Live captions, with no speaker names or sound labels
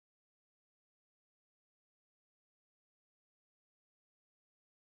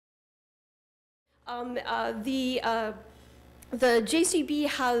The JCB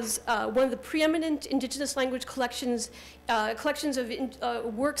has one of the preeminent indigenous language collections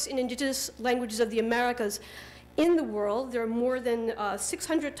of works in indigenous languages of the Americas in the world. There are more than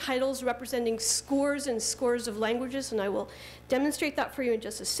 600 titles representing scores and scores of languages, and I will demonstrate that for you in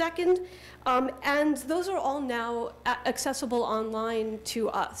just a second. And those are all now accessible online to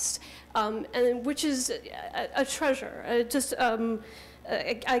us, and which is a treasure.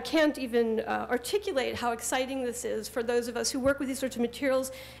 I can't even articulate how exciting this is for those of us who work with these sorts of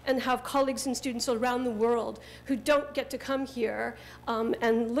materials and have colleagues and students around the world who don't get to come here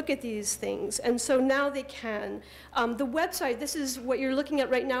and look at these things. And so now they can. The website, this is what you're looking at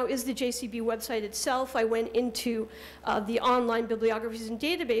right now, is the JCB website itself. I went into the online bibliographies and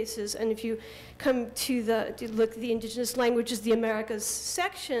databases, and if you come to look at the Indigenous Languages of the Americas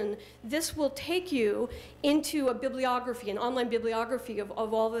section, this will take you into a bibliography, an online bibliography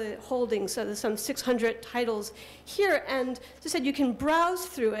of all the holdings. So there's some 600 titles here, and as I said, you can browse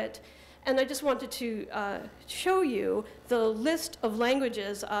through it. And I just wanted to show you the list of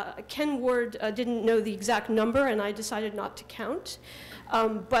languages. Ken Ward didn't know the exact number, and I decided not to count.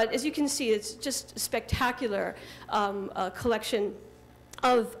 But as you can see, it's just a spectacular collection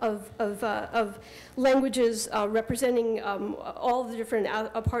of languages representing all the different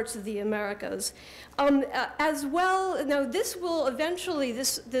parts of the Americas. As well, now this will eventually,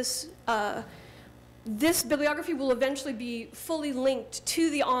 this bibliography will eventually be fully linked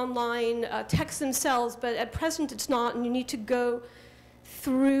to the online texts themselves, but at present it's not, and you need to go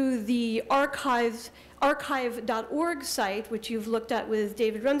through the archive.org site, which you've looked at with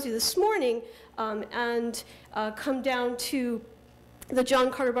David Rumsey this morning, and come down to the John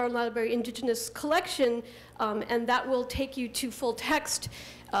Carter Bartle Library Indigenous Collection, and that will take you to full text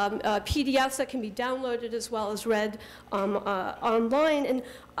PDFs that can be downloaded as well as read online. And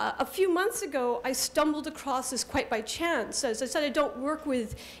a few months ago, I stumbled across this quite by chance. As I said, I don't work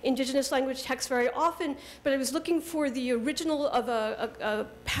with indigenous language texts very often, but I was looking for the original of a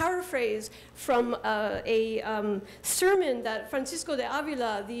paraphrase from a sermon that Francisco de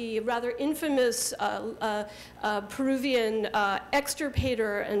Avila, the rather infamous Peruvian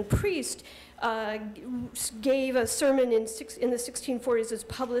extirpator and priest, gave a sermon in the 1640s. It's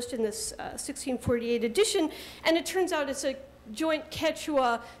published in this 1648 edition, and it turns out it's a joint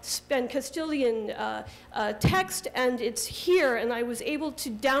Quechua and Castilian text, and it's here, and I was able to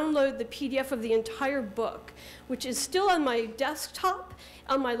download the PDF of the entire book, which is still on my desktop,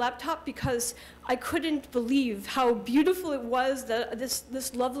 on my laptop, because I couldn't believe how beautiful it was that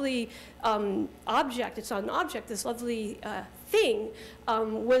this lovely object, it's not an object, this lovely thing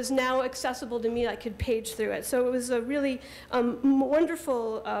was now accessible to me. I could page through it. So it was a really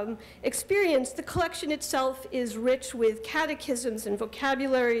wonderful experience. The collection itself is rich with catechisms and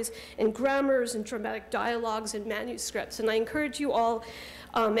vocabularies and grammars and dramatic dialogues and manuscripts. And I encourage you all,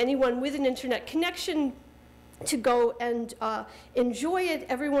 anyone with an internet connection, to go and enjoy it.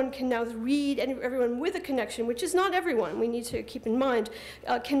 Everyone can now read, and everyone with a connection, which is not everyone, we need to keep in mind,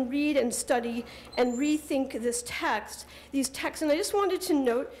 can read and study and rethink these texts. And I just wanted to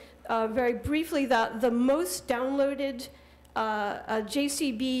note very briefly that the most downloaded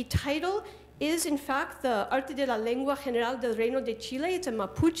JCB title is in fact the Arte de la Lengua General del Reino de Chile. It's a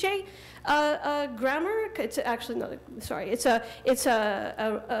Mapuche grammar. It's actually not. It's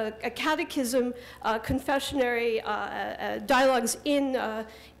a catechism, confessionary dialogues in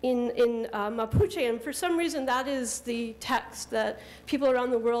Mapuche, and for some reason that is the text that people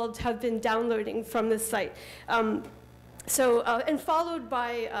around the world have been downloading from this site. And followed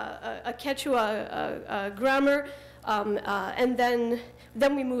by a Quechua grammar, and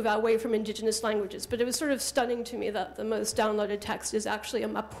then we move away from indigenous languages. But it was sort of stunning to me that the most downloaded text is actually a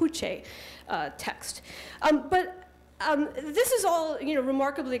Mapuche text. This is all,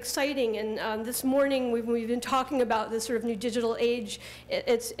 remarkably exciting. And this morning we've been talking about this sort of new digital age.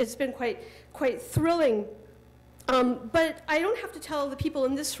 It's been quite thrilling. But I don't have to tell the people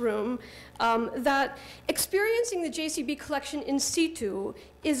in this room that experiencing the JCB collection in situ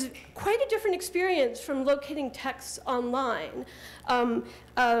is quite a different experience from locating texts online. And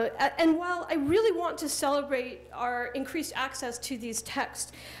while I really want to celebrate our increased access to these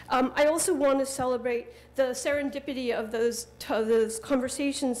texts, I also want to celebrate the serendipity of those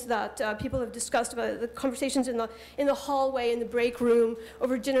conversations that people have discussed about it, the conversations in the hallway, in the break room,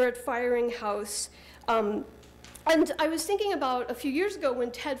 over dinner at Firing House. And I was thinking about a few years ago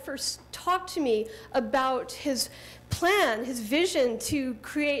when Ted first talked to me about his plan, his vision to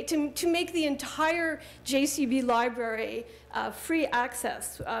create, to make the entire JCB library free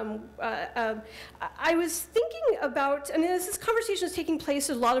access. I was thinking about, I mean, this conversation is taking place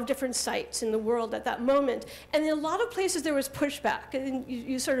at a lot of different sites in the world at that moment, and in a lot of places there was pushback, and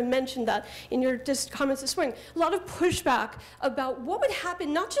you sort of mentioned that in your comments this morning, a lot of pushback about what would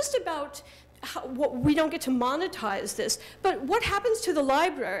happen, not just about what we don't get to monetize this, but what happens to the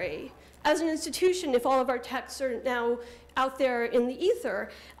library as an institution if all of our texts are now out there in the ether,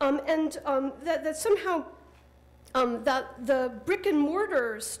 that somehow that the brick and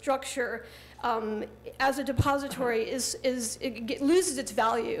mortar structure as a depository loses its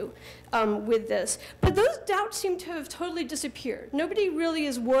value with this. But those doubts seem to have totally disappeared. Nobody really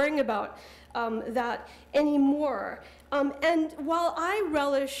is worrying about that anymore. And while I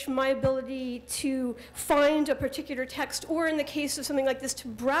relish my ability to find a particular text, or in the case of something like this, to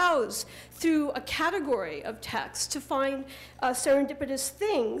browse through a category of text to find serendipitous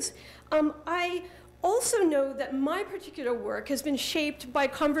things, I also know that my particular work has been shaped by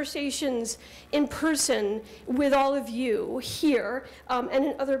conversations in person with all of you here and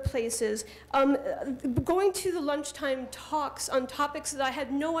in other places, going to the lunchtime talks on topics that I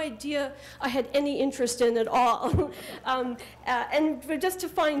had no idea I had any interest in at all. And just to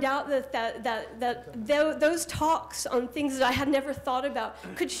find out that those talks on things that I had never thought about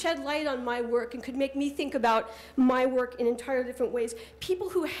could shed light on my work and could make me think about my work in entirely different ways. People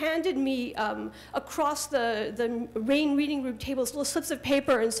who handed me across the RAIN reading group tables little slips of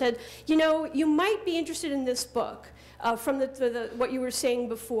paper and said, you know, you might be interested in this book from what you were saying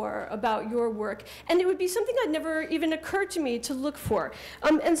before about your work. And it would be something that never even occurred to me to look for.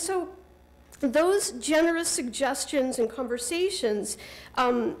 And so those generous suggestions and conversations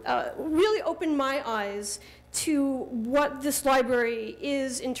really opened my eyes to what this library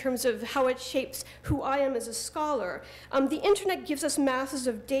is in terms of how it shapes who I am as a scholar. The internet gives us masses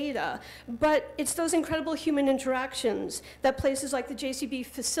of data, but it's those incredible human interactions that places like the JCB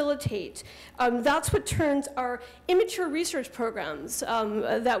facilitate. That's what turns our immature research programs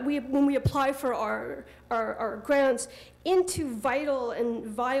when we apply for our grants into vital and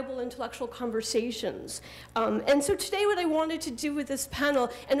viable intellectual conversations. And so today what I wanted to do with this panel,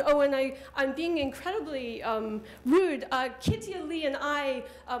 and I'm being incredibly rude, Kittiya Lee and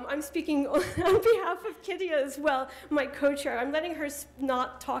I'm speaking on behalf of Kittiya as well, my co-chair. I'm letting her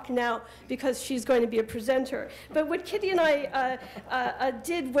not talk now because she's going to be a presenter. But what Kittiya and I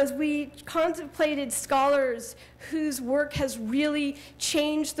did was we contemplated scholars whose work has really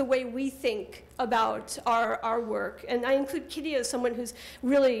changed the way we think about our work. And I include Kittiya as someone who's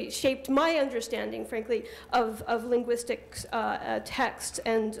really shaped my understanding, frankly, of linguistic text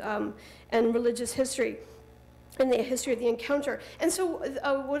and religious history and the history of the encounter. And so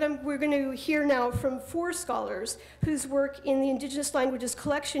we're going to hear now from 4 scholars whose work in the Indigenous Languages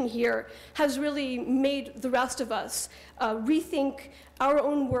collection here has really made the rest of us rethink our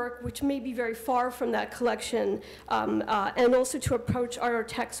own work, which may be very far from that collection, and also to approach our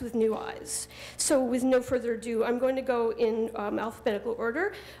text with new eyes. So with no further ado, I'm going to go in alphabetical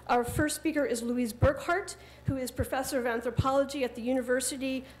order. Our first speaker is Louise Burkhart, who is professor of anthropology at the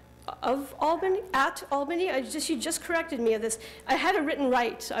University of Albany, at Albany. She just corrected me of this. I had it written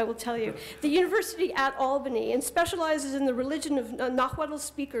right, I will tell you. The University at Albany, and specializes in the religion of Nahuatl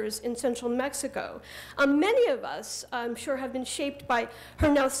speakers in central Mexico. Many of us, I'm sure, have been shaped by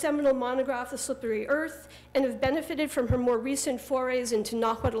her now seminal monograph, The Slippery Earth, and have benefited from her more recent forays into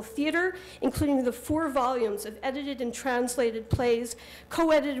Nahuatl theater, including the 4 volumes of edited and translated plays,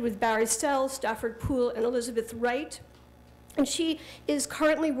 co-edited with Barry Sell, Stafford Poole, and Elizabeth Wright. And she is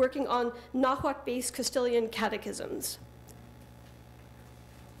currently working on Nahuatl-based Castilian catechisms.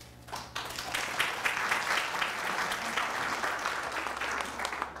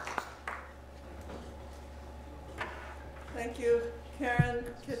 Thank you, Karen,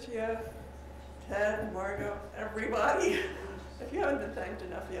 Kittiya, Ted, Margot, everybody. If you haven't been thanked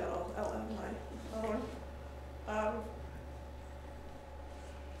enough yet, I'll have my own.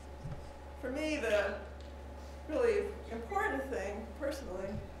 For me, the really important thing, personally,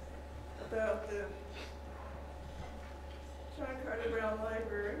 about the John Carter Brown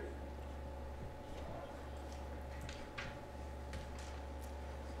Library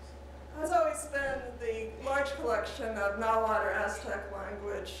has always been the large collection of Nahuatl or Aztec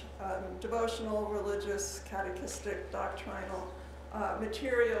language, devotional, religious, catechistic, doctrinal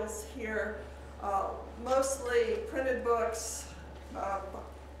materials here, mostly printed books.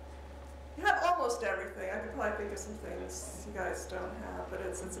 You have almost everything. I could probably think of some things you guys don't have, but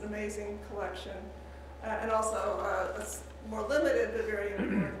it's an amazing collection. and also a more limited but very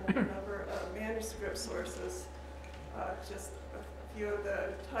important number of manuscript sources. Just a few of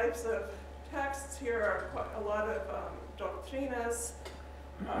the types of texts here are quite a lot of doctrinas,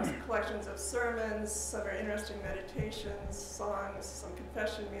 some collections of sermons, some very interesting meditations, songs, some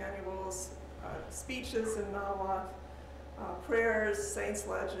confession manuals, speeches in Nahuatl, prayers, saints'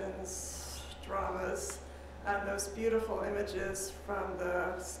 legends, dramas, and those beautiful images from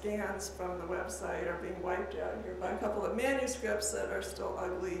the scans from the website are being wiped out here by a couple of manuscripts that are still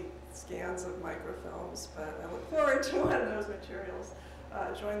ugly scans of microfilms, but I look forward to when those materials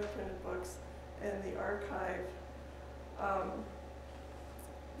join the printed books in the archive.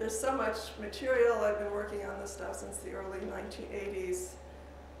 There's so much material. I've been working on this stuff since the early 1980s,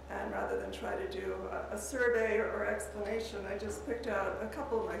 and rather than try to do a survey or explanation, I just picked out a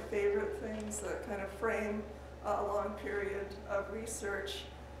couple of my favorite things that kind of frame a long period of research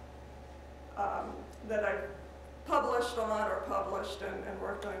that I've published on or published and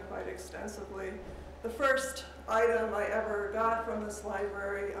worked on quite extensively. The first item I ever got from this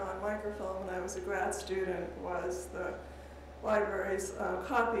library on microfilm when I was a grad student was the library's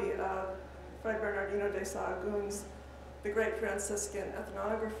copy of Fray Bernardino de Sahagun's, the great Franciscan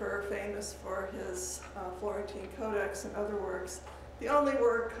ethnographer, famous for his Florentine Codex and other works. The only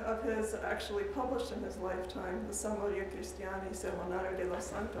work of his actually published in his lifetime, the Salmodia Cristiana y Sermonario de los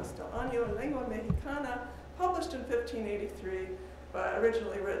Santos del Año en Lengua Mexicana, published in 1583, but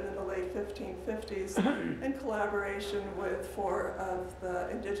originally written in the late 1550s in collaboration with 4 of the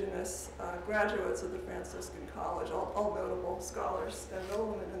indigenous graduates of the Franciscan College, all notable scholars and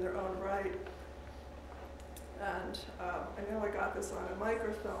noblemen in their own right. And I know I got this on a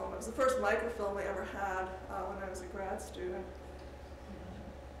microfilm. It was the first microfilm I ever had when I was a grad student,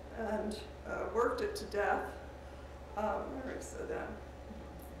 and worked it to death. Where is it then?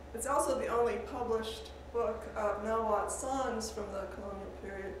 It's also the only published book of Nahuatl songs from the colonial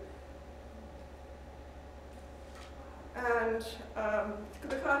period. And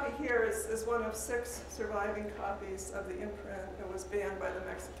the copy here is one of 6 surviving copies of the imprint. It was banned by the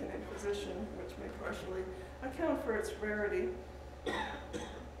Mexican Inquisition, which may partially account for its rarity.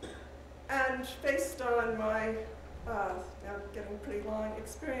 And based on my now getting pretty long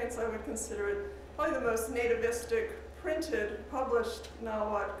experience, I would consider it probably the most nativistic printed, published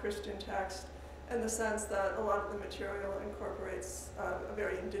Nahuatl Christian text, in the sense that a lot of the material incorporates a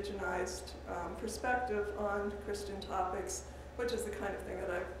very indigenized perspective on Christian topics, which is the kind of thing that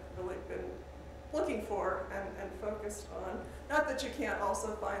I've really been looking for and focused on. Not that you can't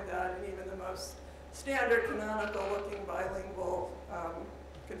also find that in even the most standard canonical looking bilingual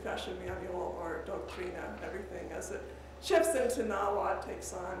confession manual or doctrina. Everything as it shifts into Nahuatl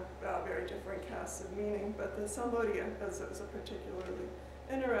takes on very different casts of meaning, but the Salmodia is a particularly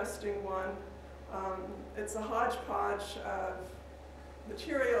interesting one. It's a hodgepodge of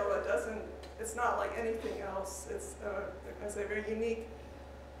material that it's not like anything else. It's, I say,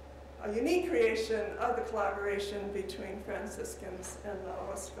 a unique creation of the collaboration between Franciscans and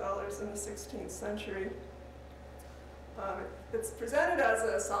Nahuatl scholars in the 16th century. It's presented as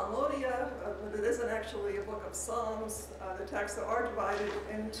a Salmodia, but it isn't actually a book of psalms. The texts are divided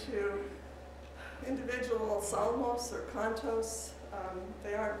into individual salmos or cantos.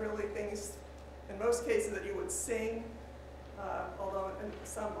 They aren't really things, in most cases, that you would sing, although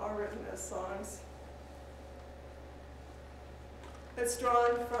some are written as songs. It's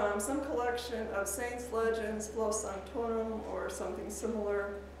drawn from some collection of saints' legends, Flo Sanctorum, or something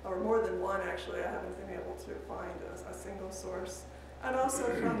similar, or more than one, actually. I haven't been able to find a single source. And also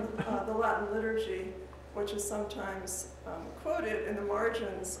from the Latin liturgy, which is sometimes quoted in the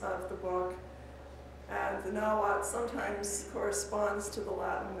margins of the book. And the Nahuatl sometimes corresponds to the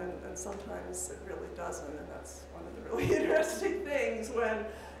Latin, and sometimes it really doesn't. And that's one of the really interesting things when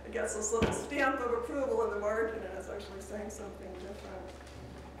it gets this little stamp of approval in the margin and it's actually saying something different.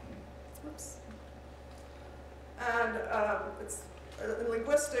 Oops. And it's, in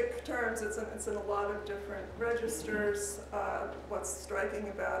linguistic terms, it's in a lot of different registers. What's striking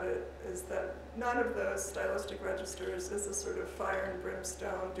about it is that none of those stylistic registers is the sort of fire and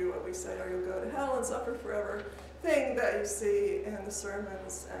brimstone, do what we say or you'll go to hell and suffer forever thing that you see in the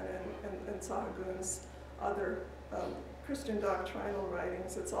sermons and in Sahagun's other Christian doctrinal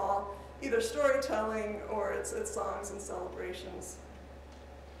writings. It's all either storytelling or it's songs and celebrations.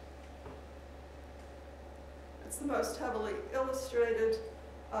 It's the most heavily illustrated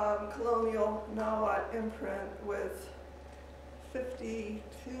colonial Nahuatl imprint with 52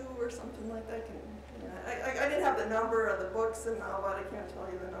 or something like that. I didn't have the number of the books in Nahuatl. I can't tell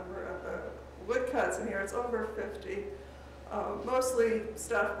you the number of the woodcuts in here. It's over 50. Mostly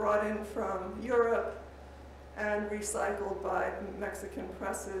stuff brought in from Europe, and recycled by Mexican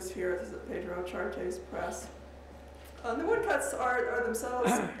presses here. This is Pedro Charte's press. The woodcuts are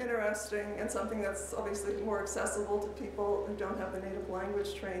themselves interesting and something that's obviously more accessible to people who don't have the native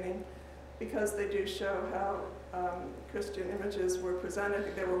language training, because they do show how Christian images were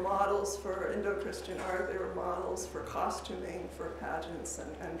presented. They were models for Indo-Christian art, they were models for costuming, for pageants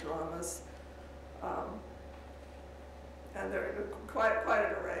and dramas. And there are quite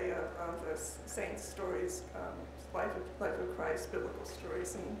an array of the saints' stories, life of Christ, biblical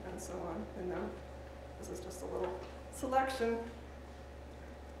stories, and so on in them. This is just a little selection.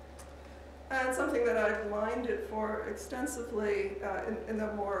 And something that I've mined it for extensively in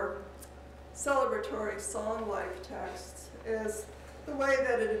the more celebratory song-like texts is the way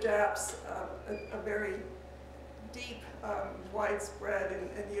that it adapts a very deep, widespread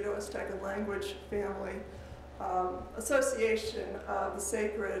and Uto-Aztecan language family association of the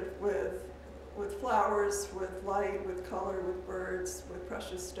sacred with flowers, with light, with color, with birds, with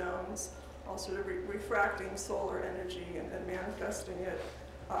precious stones, all sort of refracting solar energy and manifesting it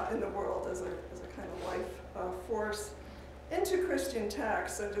in the world as a kind of life force into Christian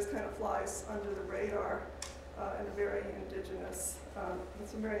texts, and just kind of flies under the radar in a very indigenous, with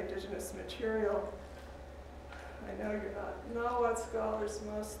some very indigenous material. I know you're not Nahuatl scholars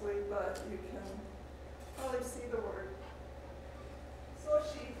mostly, but you can probably see the word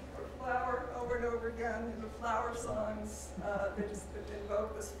sochi, or flower, over and over again in the flower songs. They just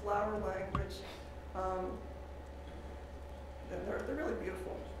invoke this flower language. And they're really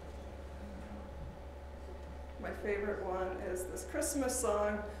beautiful. My favorite one is this Christmas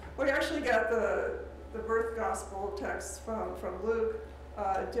song. We actually got the birth gospel text from Luke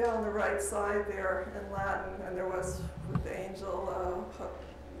down the right side there in Latin, and there was with the angel,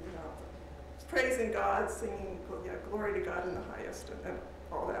 praising God, singing glory to God in the highest, and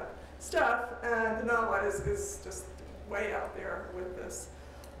all that stuff. And the Nahuatl is just way out there with this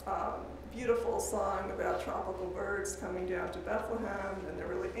beautiful song about tropical birds coming down to Bethlehem, and they're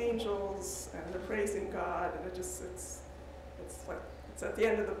really angels, and they're praising God, and it's at the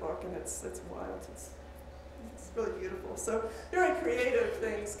end of the book, and it's wild. It's really beautiful. So very creative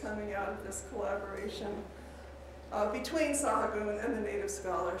things coming out of this collaboration between Sahagún and the native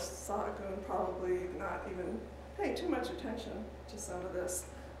scholars. Sahagún probably not even paying too much attention to some of this.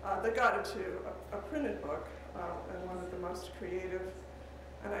 They got into a printed book, and one of the most creative.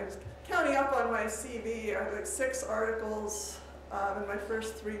 And I was counting up on my CV, I had like 6 articles in my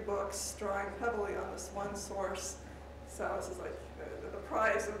first 3 books, drawing heavily on this one source. So this is like the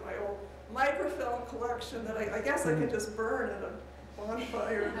prize of my old microfilm collection that I guess I could just burn at a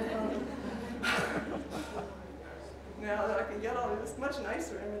bonfire. Now that I can get all these much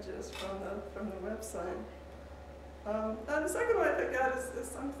nicer images from the website. And the second one I picked out is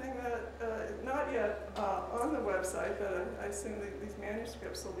something that not yet on the website, but I assume these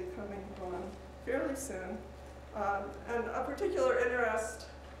manuscripts will be coming on fairly soon. And a particular interest,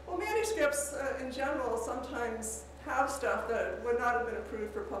 well, manuscripts in general sometimes have stuff that would not have been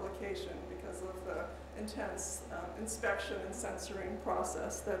approved for publication because of the intense inspection and censoring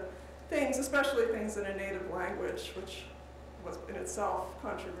process that things, especially things in a native language, which was in itself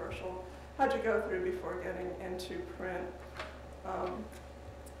controversial, had to go through before getting into print.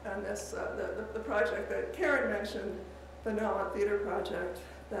 And this, the project that Karen mentioned, the Nahuatl Theater Project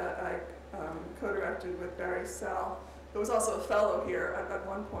that I co-directed with Barry Sell, who was also a fellow here at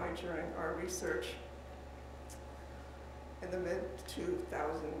one point during our research in the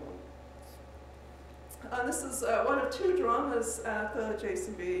mid-2000s. This is one of 2 dramas at the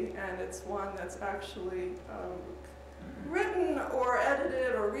JCB, and it's one that's actually written or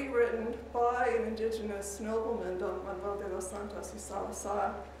edited or rewritten by an indigenous nobleman, Don Manuel de los Santos y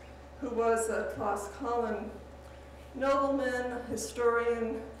Salazar, who was a Tlaxcalan nobleman,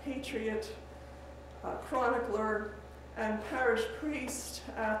 historian, patriot, chronicler, and parish priest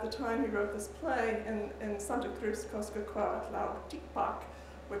at the time he wrote this play in Santa Cruz, Coscacoa, Tlautipac,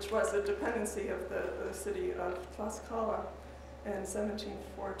 which was a dependency of the city of Tlaxcala in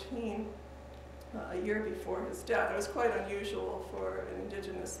 1714. A year before his death. It was quite unusual for an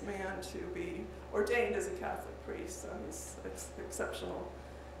indigenous man to be ordained as a Catholic priest, so he's an exceptional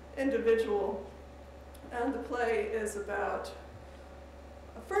individual. And the play is about,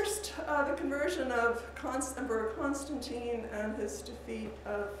 first, the conversion of Emperor Constantine and his defeat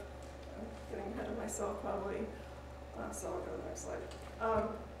of, I'm getting ahead of myself probably, so I'll go to the next slide.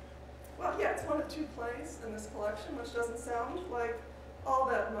 Well, yeah, it's one of 2 plays in this collection, which doesn't sound like all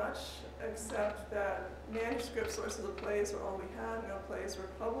that much, except that manuscript sources of plays were all we had. No plays were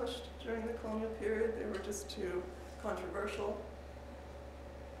published during the colonial period. They were just too controversial.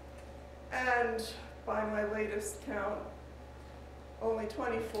 And by my latest count, only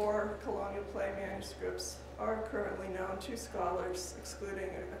 24 colonial play manuscripts are currently known to scholars, excluding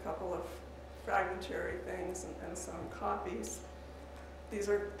a couple of fragmentary things and some copies. These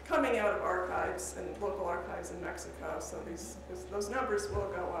are coming out of archives and local archives in Mexico, so those numbers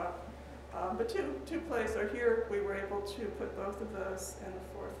will go up. But two plays are here. We were able to put both of those in the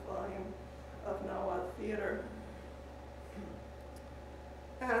 4th volume of Nawad Theater.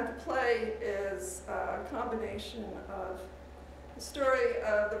 And the play is a combination of the story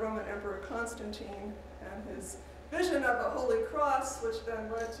of the Roman Emperor Constantine and his vision of a holy cross, which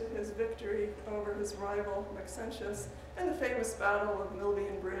then led to his victory over his rival Maxentius, and the famous Battle of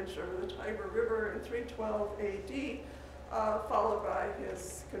Milvian Bridge over the Tiber River in 312 AD, followed by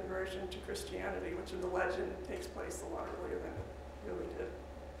his conversion to Christianity, which in the legend takes place a lot earlier than it really did.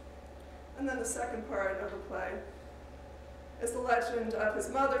 And then the second part of the play is the legend of his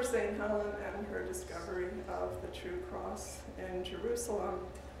mother, St. Helen, and her discovery of the true cross in Jerusalem.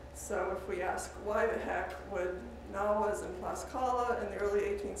 So if we ask, why the heck would Nahuas and Tlaxcala in the early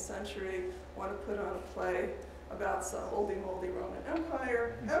 18th century want to put on a play about some oldie-moldy Roman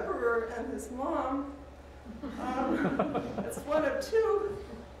Empire emperor and his mom? It's one of two.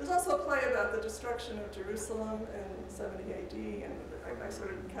 There's also a play about the destruction of Jerusalem in 70 AD, and I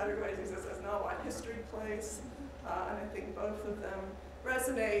sort of categorize these as Nahuatl history plays. And I think both of them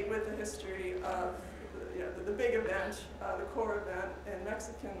resonate with the history of the big event, the core event in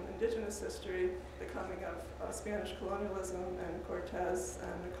Mexican indigenous history, the coming of Spanish colonialism and Cortez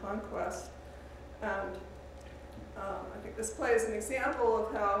and the conquest. And I think this play is an example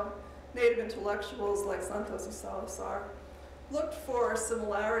of how Native intellectuals like Santos y Salazar looked for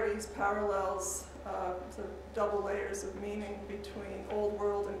similarities, parallels, sort of double layers of meaning between Old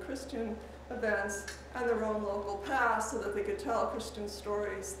World and Christian events and their own local past, so that they could tell Christian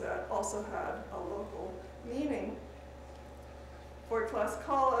stories that also had a local meaning. For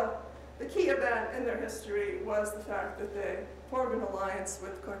Tlaxcala, the key event in their history was the fact that they formed an alliance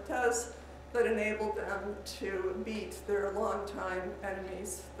with Cortez that enabled them to beat their longtime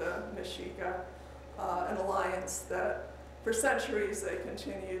enemies, the Mexica, an alliance that for centuries they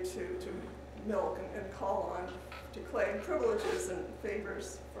continued to milk and call on to claim privileges and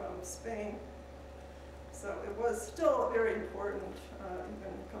favors from Spain. So it was still very important,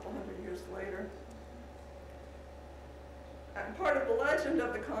 even a couple hundred years later. And part of the legend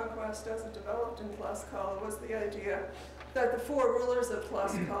of the conquest as it developed in Tlaxcala was the idea that the 4 rulers of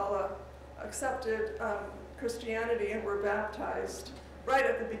Tlaxcala accepted Christianity and were baptized right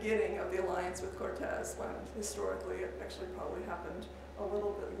at the beginning of the alliance with Cortez, when historically it actually probably happened a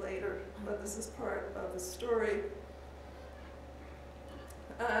little bit later, but this is part of the story.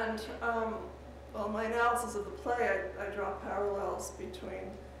 And well, my analysis of the play, I draw parallels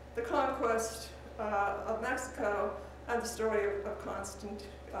between the conquest of Mexico and the story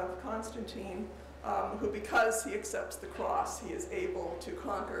of Constantine, who, because he accepts the cross, he is able to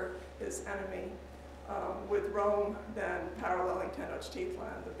conquer his enemy, with Rome then paralleling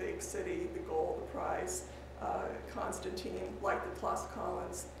Tenochtitlan, the big city, the goal, the prize. Constantine, like the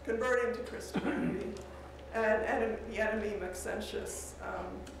Tlaxcalans, converting to Christianity, and the enemy Maxentius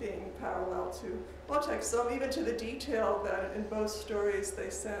being parallel to Ekstrom, even to the detail that in both stories they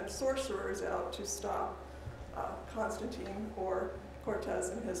send sorcerers out to stop Constantine or Cortez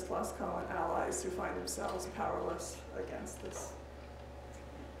and his Tlaxcalan allies, who find themselves powerless against the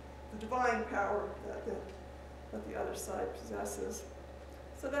divine power that the other side possesses.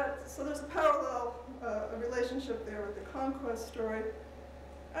 So there's a parallel, a relationship there with the conquest story.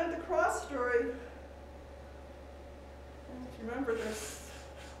 And the cross story, if you remember this,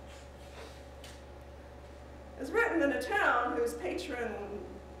 is written in a town whose patron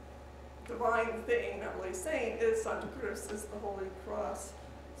divine thing, not really saint, is Santa Cruz, is the Holy Cross.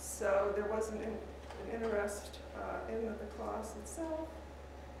 So there was an interest in the cross itself.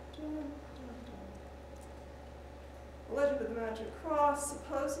 The legend of the Magic Cross,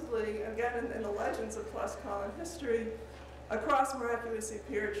 supposedly, again in the legends of Tlaxcalan history, a cross miraculously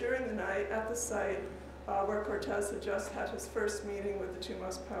appeared during the night at the site where Cortez had just had his first meeting with the 2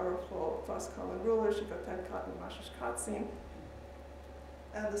 most powerful Tlaxcalan rulers, Xicotencat and Maxixcatzin.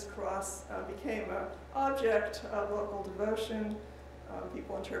 And this cross became an object of local devotion.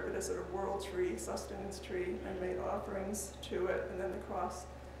 People interpret it as a world tree, sustenance tree, and made offerings to it. And then the cross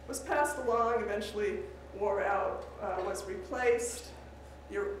was passed along, eventually wore out, was replaced.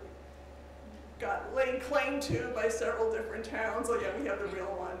 You got laid claim to by several different towns. Oh yeah, we have the real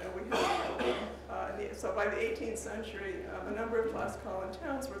one. No, we have the real one. So by the 18th century, a number of Tlaxcalan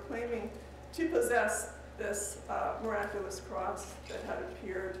towns were claiming to possess this miraculous cross that had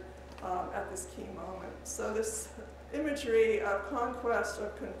appeared at this key moment. So this imagery of conquest,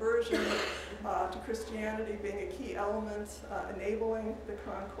 of conversion to Christianity being a key element, enabling the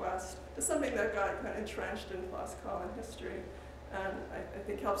conquest, is something that got kind of entrenched in classical history, and I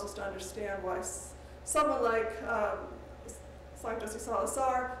think helps us to understand why someone like St. Joseph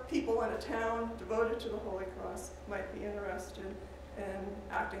Salazar, people in a town devoted to the Holy Cross, might be interested in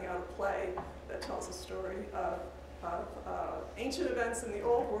acting out a play that tells a story of ancient events in the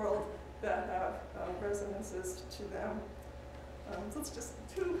old world that have resonances to them. So it's just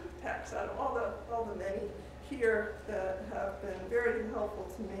two texts out of all the many here that have been very helpful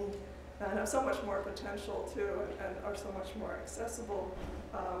to me and have so much more potential too, and are so much more accessible,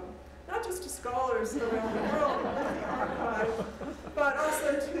 not just to scholars around the world in the archive, but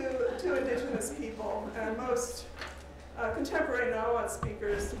also to Indigenous people. And most contemporary Nahuatl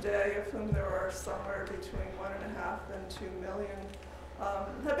speakers today, of whom there are somewhere between 1.5 and 2 million,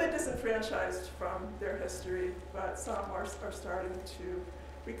 have been disenfranchised from their history, but some are starting to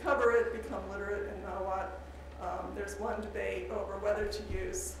recover it, become literate in Nahuatl. There's one debate over whether to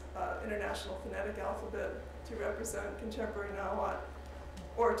use International Phonetic Alphabet to represent contemporary Nahuatl,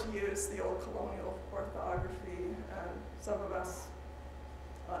 or to use the old colonial orthography. And some of us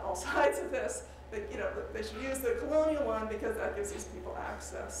on all sides of this, they should use the colonial one because that gives these people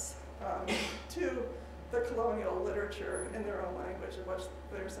access to the colonial literature in their own language, of which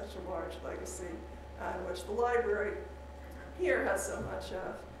there's such a large legacy, and which the library here has so much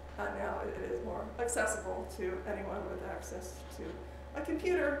of. And now it is more accessible to anyone with access to a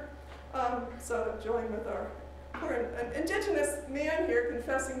computer. So join with an Indigenous man here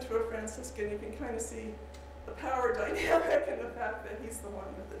confessing to a Franciscan. You can kind of see the power dynamic and the fact that he's the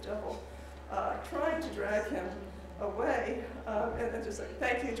one with the devil trying to drag him away. And just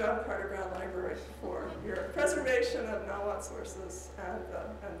thank you, John Carter Brown Library, for your preservation of Nahuatl sources and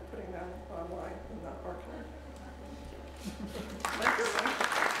putting them online in the archive. Thank you.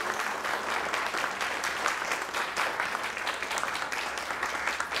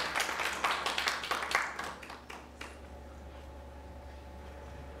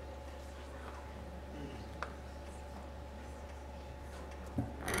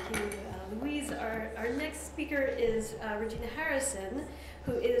 Louise, our next speaker is Regina Harrison,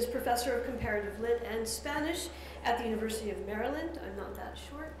 who is Professor of Comparative Lit and Spanish at the University of Maryland. I'm not that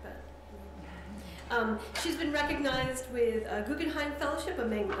short, but she's been recognized with a Guggenheim Fellowship,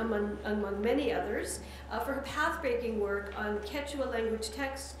 among many others, for her path-breaking work on Quechua language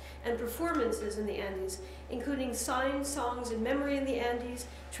texts and performances in the Andes, including signs, songs, and memory in the Andes,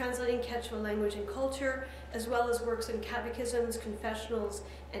 translating Quechua language and culture, as well as works in catechisms, confessionals,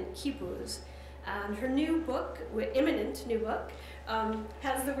 and quipus. And her new book, imminent new book,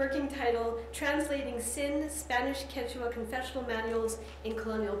 has the working title, Translating Sin, Spanish Quechua Confessional Manuals in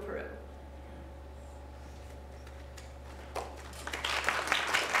Colonial Peru.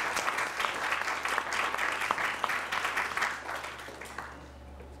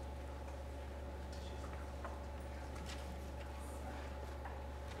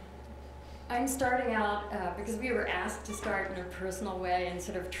 I'm starting out because we were asked to start in a personal way and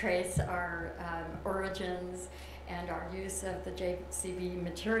sort of trace our origins and our use of the JCB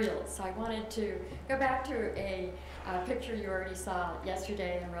materials. So I wanted to go back to a picture you already saw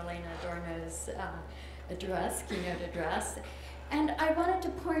yesterday in Regina Adorno's address, keynote address. And I wanted to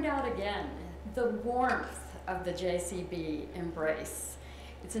point out again the warmth of the JCB embrace.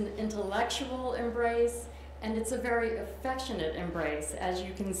 It's an intellectual embrace, and it's a very affectionate embrace, as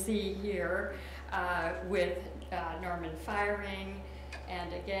you can see here with Norman Firing,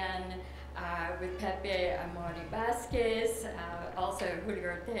 and again with Pepe Amori Vasquez, also Julio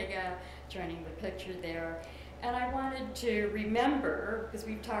Ortega joining the picture there. And I wanted to remember, because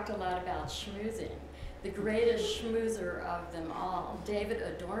we've talked a lot about schmoozing, the greatest schmoozer of them all, David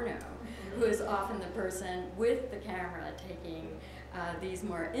Adorno, who is often the person with the camera taking these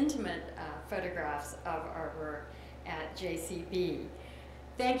more intimate photographs of our work at JCB.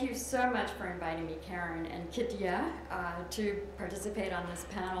 Thank you so much for inviting me, Karen and Kittiya, to participate on this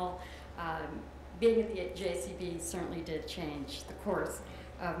panel. Being at the JCB certainly did change the course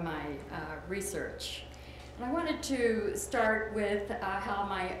of my research. And I wanted to start with how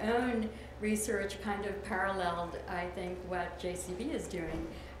my own research kind of paralleled, I think, what JCB is doing,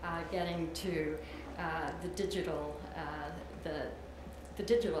 getting to the digital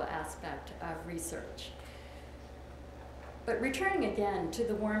aspect of research. But returning again to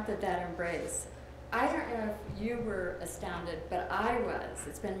the warmth of that embrace, I don't know if you were astounded, but I was.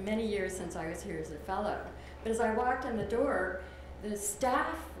 It's been many years since I was here as a fellow. But as I walked in the door, the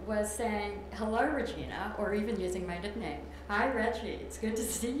staff was saying, hello, Regina, or even using my nickname. Hi, Reggie, it's good to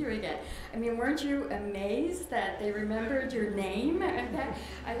see you again. I mean, weren't you amazed that they remembered your name? Okay.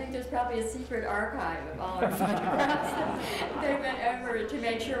 I think there's probably a secret archive of all our photographs that they went over to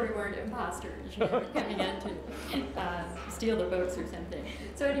make sure we weren't imposters, you know, coming in to steal the books or something.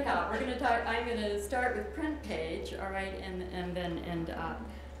 So anyhow, we're going to talk, I'm going to start with print page, all right, and then end up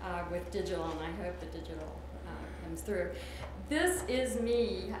with digital, and I hope the digital comes through. This is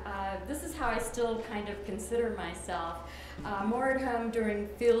me. This is how I still kind of consider myself. More at home doing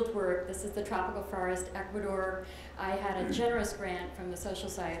field work. This is the tropical forest, Ecuador. I had a generous grant from the Social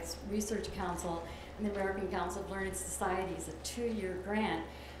Science Research Council and the American Council of Learned Societies, a 2-year grant.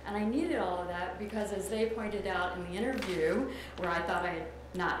 And I needed all of that because, as they pointed out in the interview, where I thought I had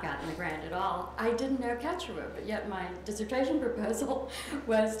not gotten the grant at all, I didn't know Quechua, but yet my dissertation proposal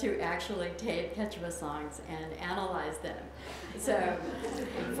was to actually tape Quechua songs and analyze them. So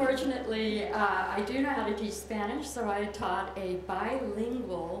fortunately, I do know how to teach Spanish, so I taught a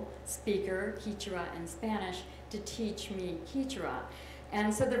bilingual speaker, Quechua and Spanish, to teach me Quechua.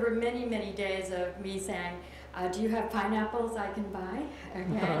 And so there were many, many days of me saying, do you have pineapples I can buy?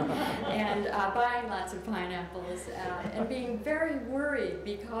 Okay. And buying lots of pineapples and being very worried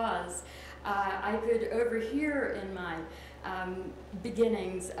because I could overhear in my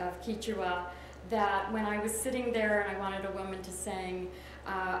beginnings of Quechua that when I was sitting there and I wanted a woman to sing,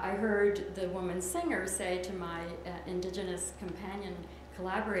 I heard the woman singer say to my Indigenous companion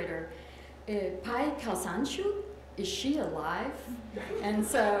collaborator, Pai Kalsanshu? Is she alive? And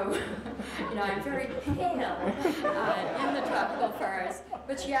so, you know, I'm very pale in the tropical forest,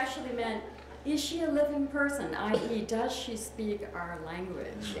 but she actually meant, is she a living person, i.e., does she speak our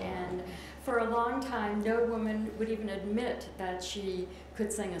language? And for a long time, no woman would even admit that she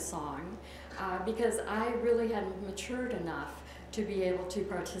could sing a song because I really hadn't matured enough to be able to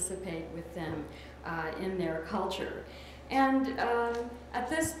participate with them in their culture. And at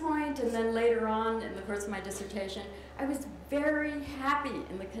this point, and then later on in the course of my dissertation, I was very happy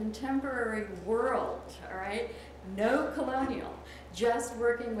in the contemporary world, all right? No colonial, just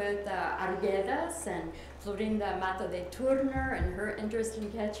working with Arguedas and Florinda Mata de Turner and her interest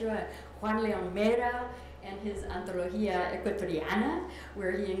in Quechua, Juan Leon Mera and his Antología Ecuatoriana,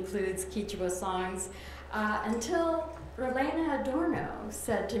 where he includes Quechua songs, until Rolena Adorno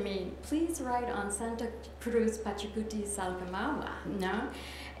said to me, please write on Santa Cruz Pachacuti Salcamawa, no?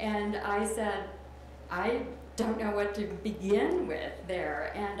 And I said, I don't know what to begin with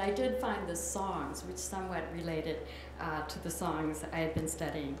there. And I did find the songs, which somewhat related to the songs I had been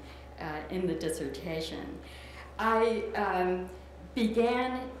studying in the dissertation. I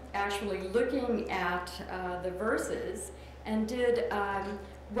began actually looking at the verses and did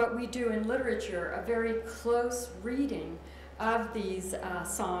what we do in literature, a very close reading of these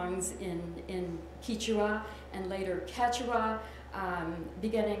songs in Quechua and later Quechua,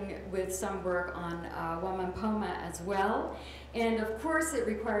 beginning with some work on Wamampoma as well. And of course it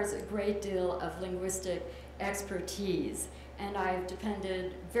requires a great deal of linguistic expertise. And I've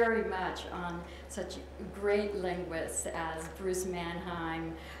depended very much on such great linguists as Bruce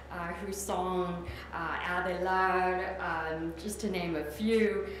Mannheim, Husson, Adelaide, just to name a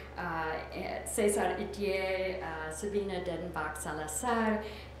few, César Itier, Sabina Dedenbach-Salazar,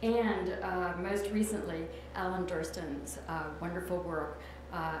 and most recently, Alan Durston's wonderful work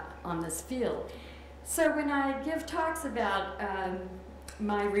on this field. So when I give talks about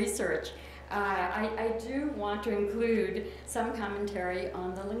my research, I do want to include some commentary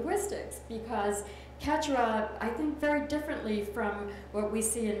on the linguistics because Quechua, I think very differently from what we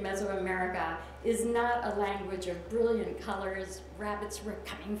see in Mesoamerica, is not a language of brilliant colors, rabbits were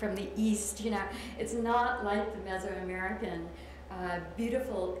coming from the east, you know. It's not like the Mesoamerican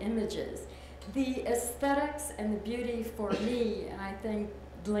beautiful images. The aesthetics and the beauty for me, and I think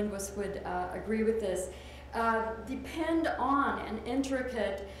linguists would agree with this, depend on an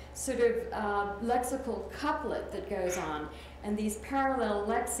intricate sort of lexical couplet that goes on and these parallel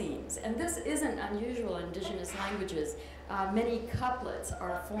lexemes. And this isn't unusual in indigenous languages. Many couplets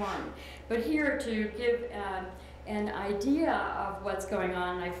are formed. But here to give an idea of what's going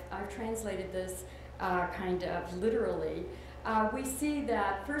on, I've translated this kind of literally. We see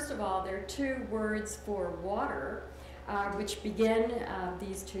that, first of all, there are two words for water, which begin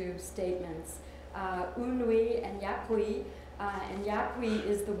these two statements, unui and yaqui. And yaqui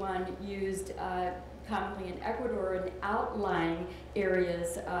is the one used commonly in Ecuador in outlying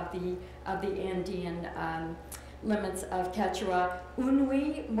areas of the Andean limits of Quechua.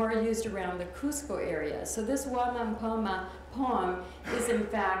 Unui, more used around the Cusco area. So this Wamampoma poem is in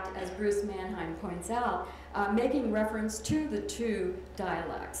fact, as Bruce Mannheim points out, making reference to the two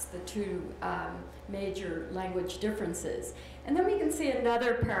dialects, the two major language differences. And then we can see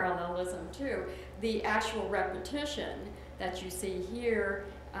another parallelism too, the actual repetition that you see here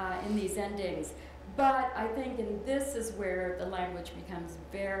in these endings. But I think this is where the language becomes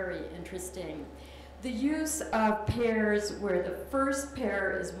very interesting. The use of pairs where the first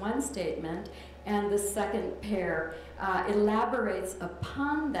pair is one statement and the second pair elaborates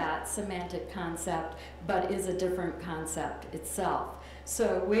upon that semantic concept, but is a different concept itself.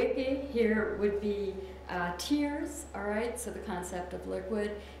 So weke here would be tears, all right, so the concept of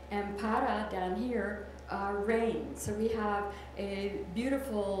liquid, and para down here, rain. So we have a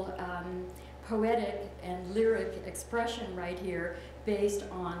beautiful poetic and lyric expression right here based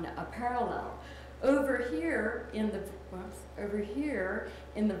on a parallel. Over here in the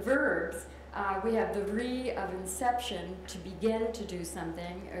verbs, we have the re of inception, to begin to do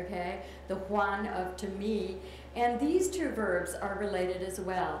something, okay? The juan of to me, and these two verbs are related as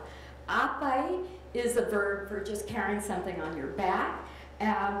well. Apai is a verb for just carrying something on your back,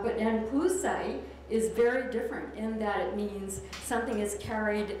 and pusai is very different in that it means something is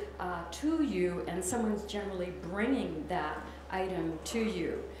carried to you and someone's generally bringing that item to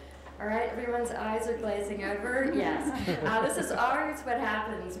you. All right, everyone's eyes are glazing over. Yes, this is always what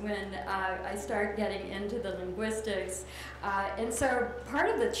happens when I start getting into the linguistics. And so part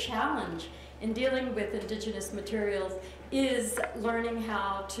of the challenge in dealing with indigenous materials is learning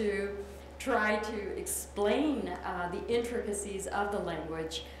how to try to explain the intricacies of the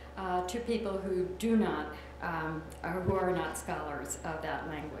language to people who do not, or who are not scholars of that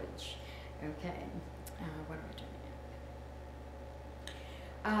language. Okay, what are we doing?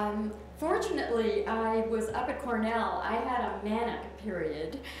 Fortunately, I was up at Cornell. I had a manic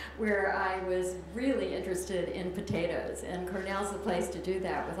period where I was really interested in potatoes, and Cornell's the place to do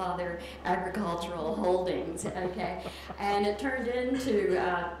that with all their agricultural holdings, okay? And it turned into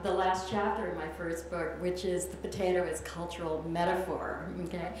the last chapter in my first book, which is the potato as cultural metaphor,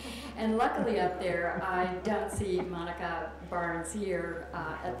 okay? And luckily up there, I don't see Monica Barnes here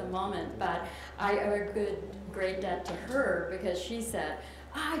at the moment, but I owe a great debt to her because she said,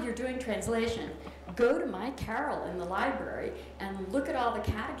 you're doing translation. Go to my carrel in the library and look at all the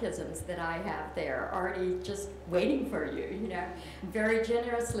catechisms that I have there already just waiting for you, you know. Very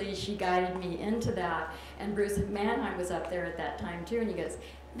generously, she guided me into that. And Bruce Mannheim was up there at that time too, and he goes,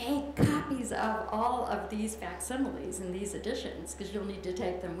 make copies of all of these facsimiles and these editions, because you'll need to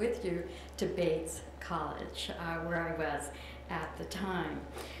take them with you to Bates College, where I was at the time.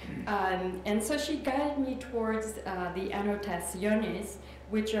 And so she guided me towards the annotaciones,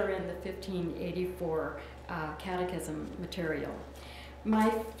 which are in the 1584 catechism material. My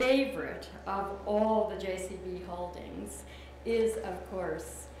favorite of all the JCB holdings is, of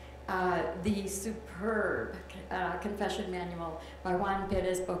course, the superb confession manual by Juan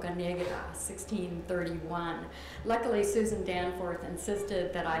Perez Bocanegra, 1631. Luckily, Susan Danforth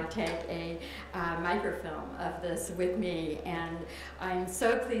insisted that I take a microfilm of this with me, and I'm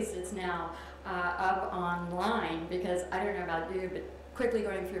so pleased it's now up online, because I don't know about you, but quickly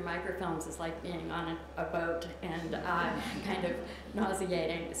going through microfilms is like being on a boat and kind of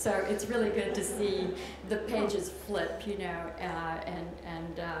nauseating. So it's really good to see the pages flip, you know,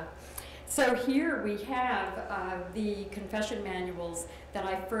 so here we have the confession manuals that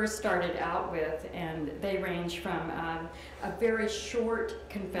I first started out with, and they range from a very short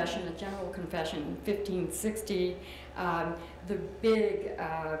confession, a general confession in 1560, the big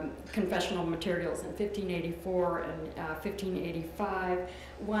confessional materials in 1584 and 1585,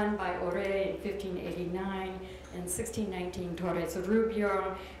 one by Ore in 1589, and 1619 Torres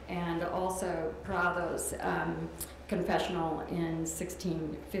Rubio, and also Prado's confessional in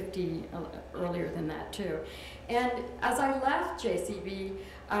 1650, earlier than that too. And as I left JCB,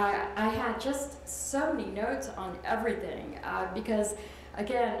 I had just so many notes on everything, because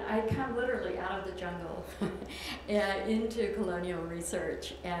again, I come literally out of the jungle into colonial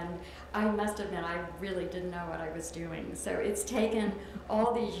research, and I must admit I really didn't know what I was doing. So it's taken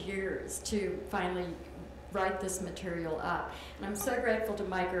all these years to finally write this material up. And I'm so grateful to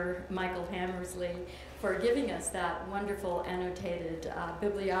Michael Hammersley for giving us that wonderful annotated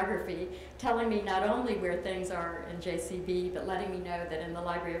bibliography, telling me not only where things are in JCB, but letting me know that in the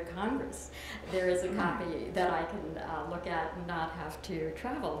Library of Congress there is a copy that I can look at and not have to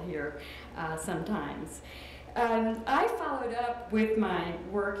travel here sometimes. I followed up with my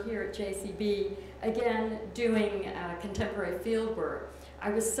work here at JCB, again doing contemporary field work. I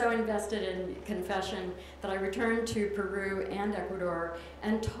was so invested in confession that I returned to Peru and Ecuador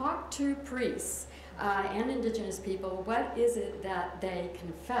and talked to priests and Indigenous people, what is it that they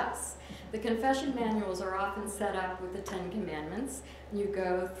confess? The confession manuals are often set up with the 10 Commandments. You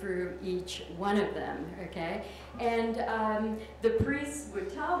go through each one of them, okay? And the priests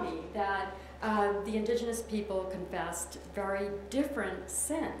would tell me that the Indigenous people confessed very different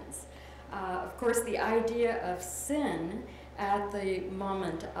sins. Of course, the idea of sin at the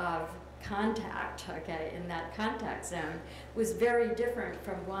moment of contact, okay, in that contact zone, was very different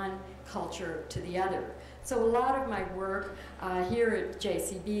from one culture to the other. So a lot of my work here at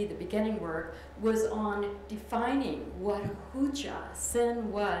JCB, the beginning work, was on defining what hucha,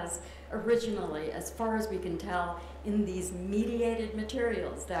 sin, was originally, as far as we can tell, in these mediated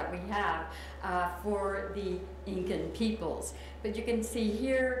materials that we have for the Incan peoples. But you can see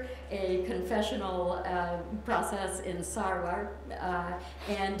here a confessional process in Sarwar,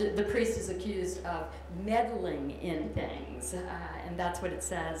 and the priest is accused of meddling in things, and that's what it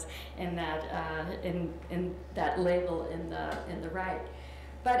says in that in that label in the right.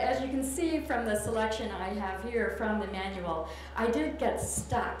 But as you can see from the selection I have here from the manual, I did get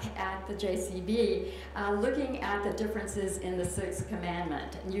stuck at the JCB looking at the differences in the 6th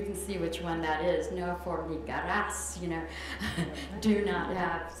commandment. And you can see which one that is. No fornicarás, you know, do not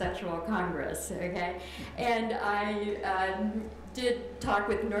have sexual congress, okay? And I did talk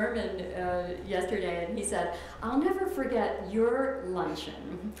with Norman yesterday, and he said, I'll never forget your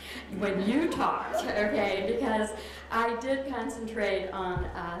luncheon when you talked, okay, because I did concentrate on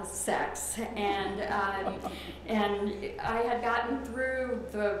sex, and I had gotten through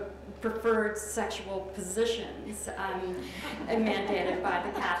the preferred sexual positions mandated by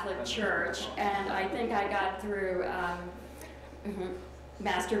the Catholic Church, and I think I got through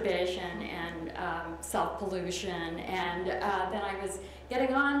masturbation and self-pollution, and then I was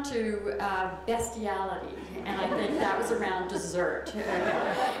getting on to bestiality, and I think that was around dessert.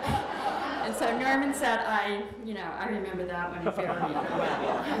 And so Norman said, I remember that one very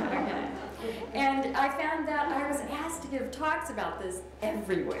well. Okay. And I found that I was asked to give talks about this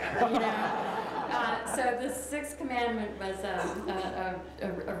everywhere, you know. So the 6th commandment was a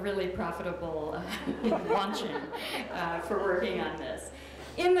really profitable launching for working on this.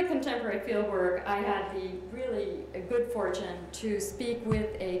 In the contemporary fieldwork, I had the really good fortune to speak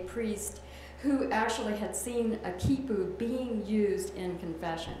with a priest who actually had seen a quipu being used in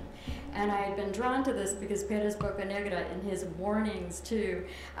confession. And I had been drawn to this because Pérez Bocanegra, in his warnings to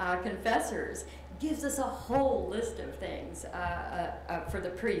confessors, gives us a whole list of things for the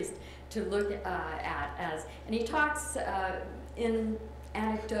priest to look at as, and he talks in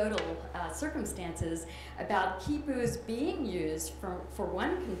anecdotal circumstances about quipus being used for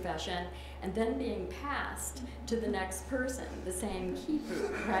one confession and then being passed to the next person, the same quipu,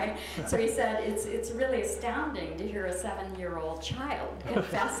 right? So he said it's really astounding to hear a 7-year-old child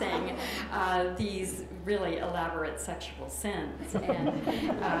confessing these really elaborate sexual sins.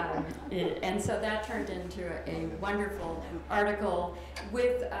 And so that turned into a wonderful article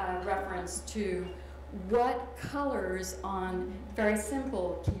with reference to what colors on very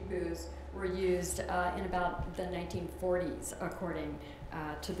simple quipus were used in about the 1940s, according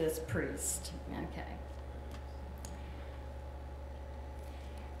to this priest. Okay.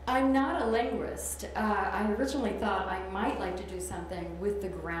 I'm not a linguist. I originally thought I might like to do something with the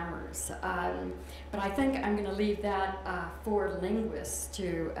grammars, but I think I'm going to leave that for linguists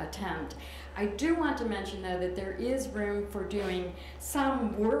to attempt. I do want to mention, though, that there is room for doing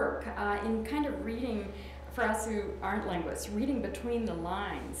some work in kind of reading, for us who aren't linguists, reading between the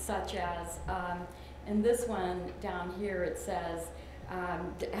lines, such as in this one down here it says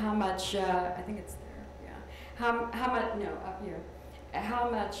how much, I think it's there, yeah. How much, no, up here. How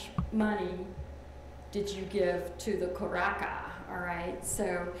much money did you give to the Koraka, all right?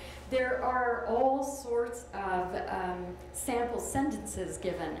 So there are all sorts of sample sentences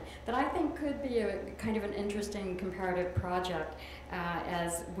given that I think could be a kind of an interesting comparative project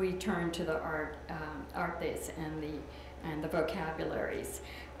as we turn to the art base and the vocabularies.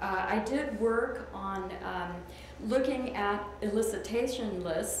 I did work on looking at elicitation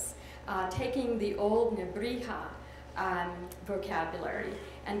lists, taking the old Nebrija vocabulary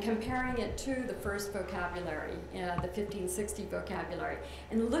and comparing it to the first vocabulary, the 1560 vocabulary,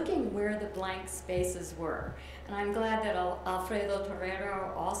 and looking where the blank spaces were. And I'm glad that Alfredo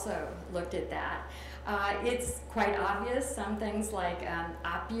Torrero also looked at that. It's quite obvious, some things like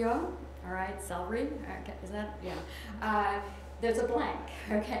apio, all right, celery, okay, is that, yeah. There's a blank,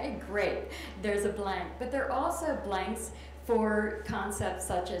 okay, great, there's a blank. But there are also blanks for concepts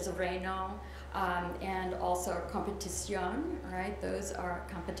such as reino, and also competition, right? Those are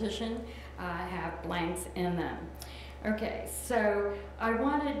competition, have blanks in them. Okay, so I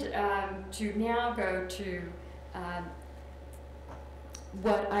wanted to now go to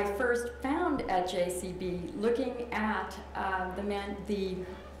what I first found at JCB, looking at the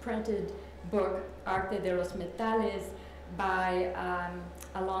printed book Arte de los Metales by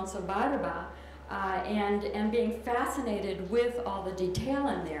Alonso Barba, and being fascinated with all the detail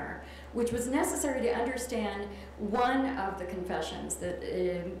in there, which was necessary to understand one of the confessions that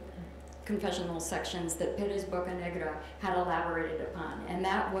confessional sections that Pérez Bocanegra had elaborated upon, and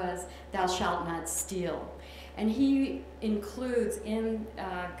that was, "Thou shalt not steal." And he includes in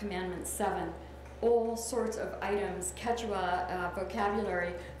Commandment 7 all sorts of items, Quechua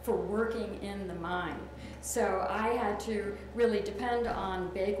vocabulary for working in the mine. So I had to really depend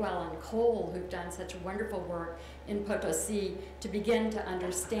on Bakewell and Cole, who've done such wonderful work in Potosi, to begin to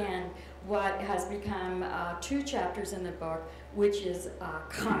understand what has become 2 chapters in the book, which is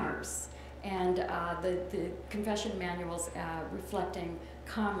commerce, and the confession manuals reflecting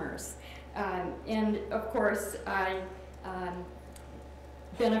commerce. And of course, I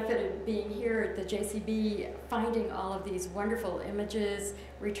benefited being here at the JCB, finding all of these wonderful images,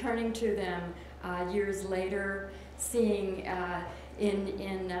 returning to them years later, seeing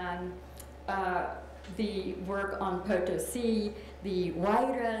in the work on Potosi, the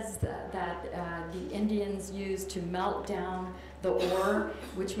huayras that the Indians used to melt down the ore,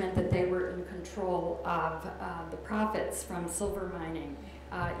 which meant that they were in control of the profits from silver mining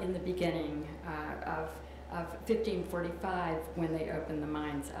in the beginning of 1545 when they opened the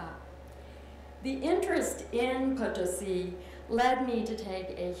mines up. The interest in Potosi led me to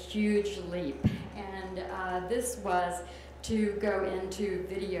take a huge leap, and this was to go into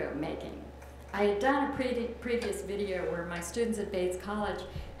video making. I had done a previous video where my students at Bates College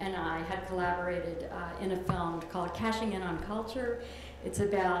and I had collaborated in a film called Cashing In on Culture. It's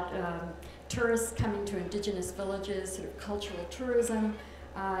about tourists coming to indigenous villages, sort of cultural tourism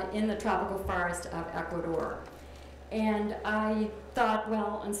in the tropical forest of Ecuador. And I thought,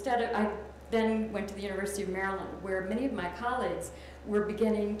 well, I then went to the University of Maryland, where many of my colleagues were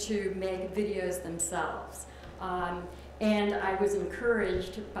beginning to make videos themselves. And I was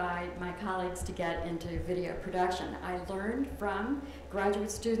encouraged by my colleagues to get into video production. I learned from graduate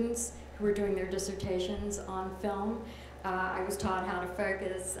students who were doing their dissertations on film. I was taught how to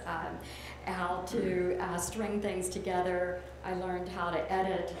focus, how to string things together. I learned how to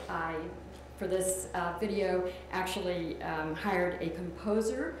edit. For this video, actually hired a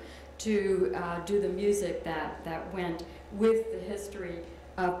composer to do the music that went with the history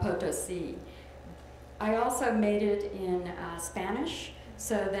of Potosi. I also made it in Spanish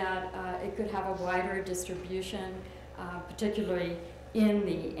so that it could have a wider distribution, particularly in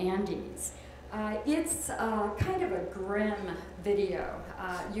the Andes. It's kind of a grim video.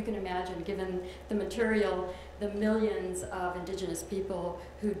 You can imagine, given the material, the millions of indigenous people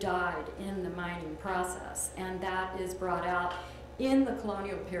who died in the mining process. And that is brought out in the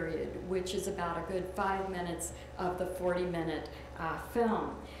colonial period, which is about a good 5 minutes of the 40-minute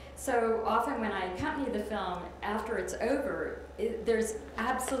film. So often when I accompany the film, after it's over, there's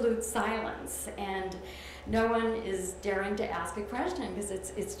absolute silence, and no one is daring to ask a question because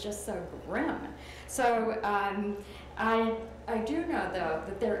it's just so grim. So I do know, though,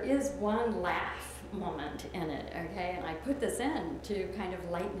 that there is one laugh moment in it, okay? And I put this in to kind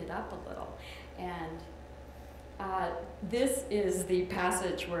of lighten it up a little. And this is the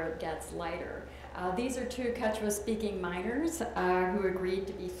passage where it gets lighter. These are 2 Quechua-speaking miners who agreed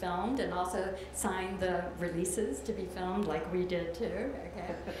to be filmed and also signed the releases to be filmed, like we did too,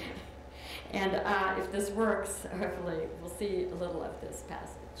 okay? And if this works, hopefully we'll see a little of this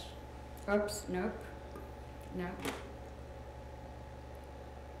passage. Oops, nope, no.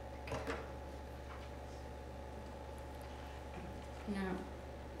 No.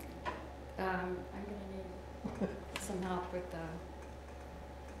 I'm gonna need some help with the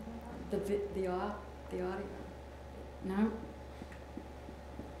audio. No.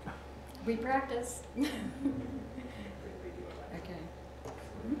 We practice. Okay.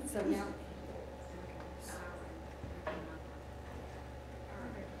 So now.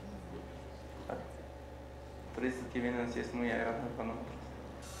 Parece que vienen así es muy agradable para nosotros.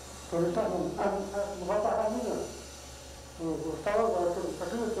 Pero está bapak kami lah. Tahu kalau terus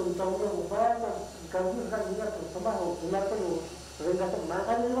tentang bapak kami kan dia terutama kenapa lu rendah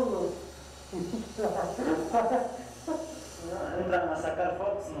makan lu. Entran a sacar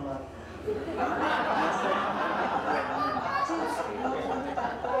fotos nomás.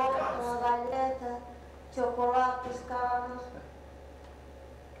 Galleta, chocolate, pescados.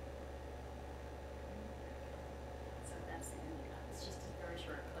 So that's the end. It's just a very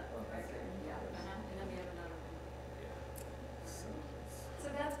short clip. Okay. Yeah. And then we have another one.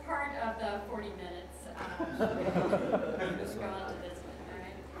 have 40 minutes. We'll go on to this one, all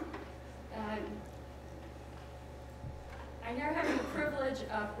right? I now have the privilege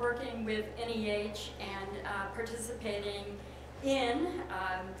of working with NEH and participating in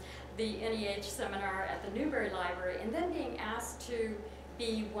the NEH seminar at the Newberry Library, and then being asked to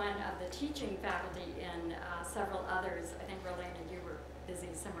be one of the teaching faculty in several others. I think, Rolena, you were busy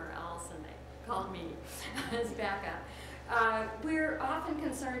somewhere else, and they called me as backup. We're often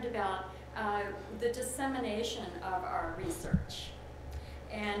concerned about the dissemination of our research.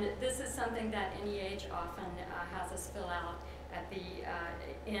 And this is something that NEH often has us fill out at the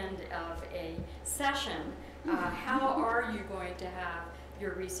end of a session. How are you going to have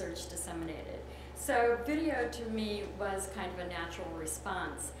your research disseminated? So video to me was kind of a natural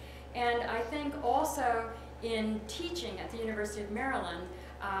response. And I think also in teaching at the University of Maryland,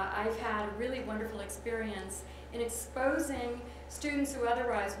 I've had a really wonderful experience in exposing students who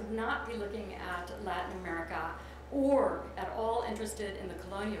otherwise would not be looking at Latin America or at all interested in the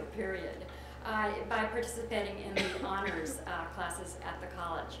colonial period by participating in the honors classes at the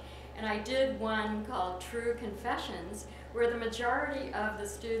college. And I did one called True Confessions, where the majority of the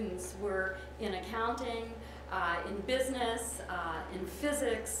students were in accounting, in business, in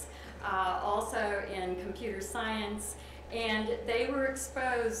physics, also in computer science, and they were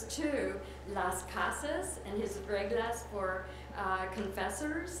exposed to Las Casas and his reglas for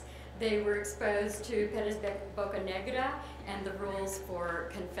confessors. They were exposed to Pérez Bocanegra and the rules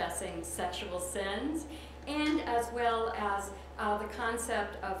for confessing sexual sins, and as well as the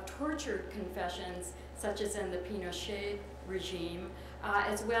concept of tortured confessions, such as in the Pinochet regime,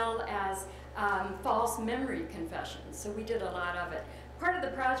 as well as false memory confessions. So we did a lot of it. Part of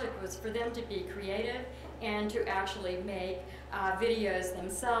the project was for them to be creative and to actually make videos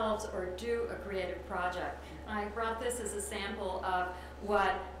themselves or do a creative project. I brought this as a sample of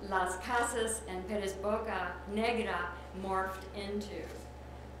what Las Casas and Pérez Bocanegra morphed into.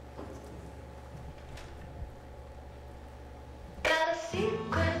 Got a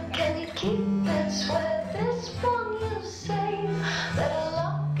secret, can you keep it? Swear this one you say. Better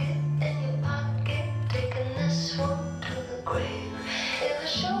lock it in your pocket, taking this one to the grave. If I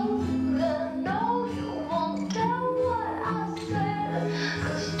show you, then no, you won't tell what I said.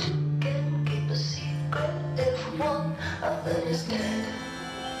 'Cause two can keep a secret if one of them is dead.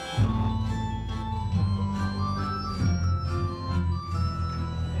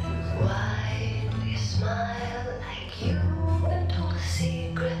 Why do you smile like you've been told a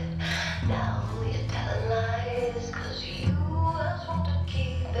secret? Now you're telling lies 'cause you just want to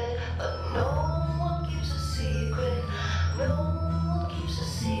keep it. But no one keeps a secret. No one keeps a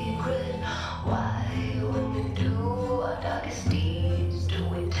secret. Why, when we do our darkest deeds, do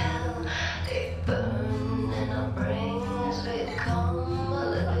we tell? They burn in our brains, become a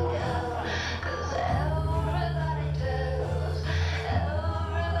living hell. 'Cause everybody tells.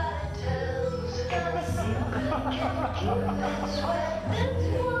 Got a secret, can't keep it. Swear this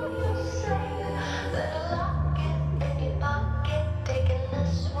one you say. Better lock it in your pocket, taking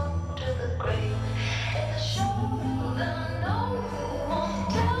this one to the grave. If I show you, then no, you won't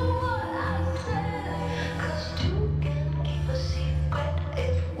tell what I said. 'Cause two can keep a secret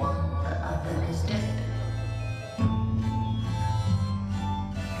if one of them is dead.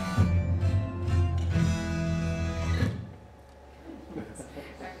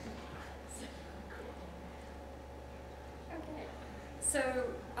 Okay, so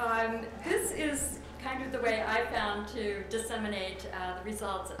this is kind of the way I found to disseminate the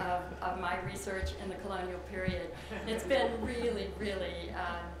results of my research in the colonial period. It's been really, really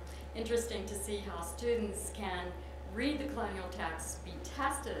interesting to see how students can read the colonial texts, be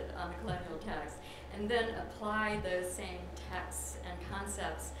tested on the colonial text, and then apply those same texts and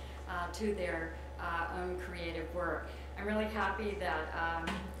concepts to their own creative work. I'm really happy that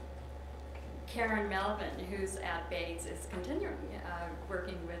Karen Melvin, who's at Bates, is continuing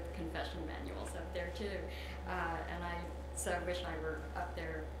working with confession manuals up there too. And I so wish I were up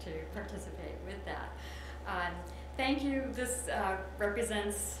there to participate with that. Thank you. This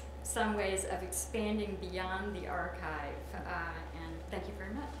represents some ways of expanding beyond the archive. And thank you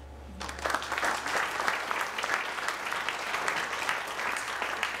very much.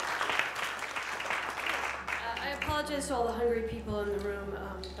 I apologize to all the hungry people in the room,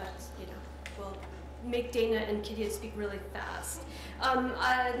 but you know, we'll make Dana and Kittiya speak really fast.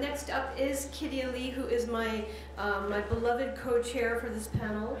 Next up is Kittiya Lee, who is my beloved co-chair for this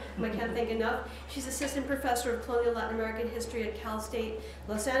panel, whom I can't thank enough. She's assistant professor of colonial Latin American history at Cal State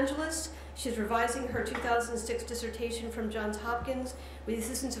Los Angeles. She's revising her 2006 dissertation from Johns Hopkins with the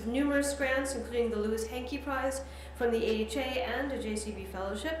assistance of numerous grants, including the Louis Hankey Prize from the AHA and a JCB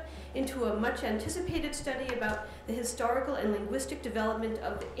Fellowship, into a much anticipated study about the historical and linguistic development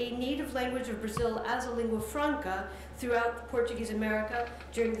of a native language of Brazil as a lingua franca throughout Portuguese America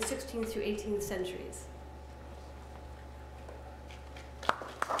during the 16th through 18th centuries.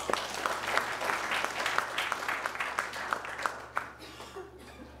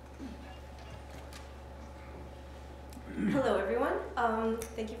 Hello, everyone.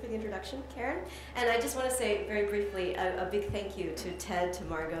 Thank you for the introduction, Karen. And I just want to say very briefly a big thank you to Ted, to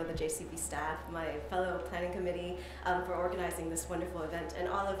Margot, the JCB staff, my fellow planning committee for organizing this wonderful event, and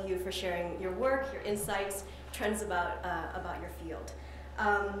all of you for sharing your work, your insights, trends about your field.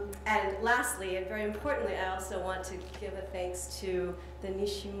 And lastly, and very importantly, I also want to give a thanks to the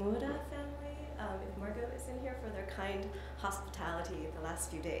Nishimura family, if Margot is in here, for their kind hospitality the last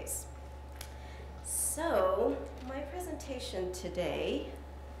few days. So, my presentation today,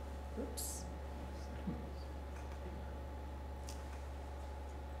 oops.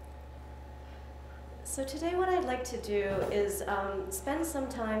 So today what I'd like to do is spend some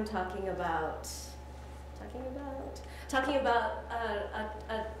time talking about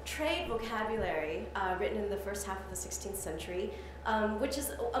a trade vocabulary written in the first half of the 16th century, which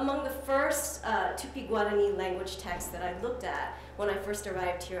is among the first Tupi-Guarani language texts that I looked at when I first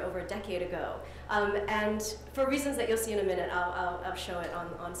arrived here over a decade ago. And for reasons that you'll see in a minute, I'll show it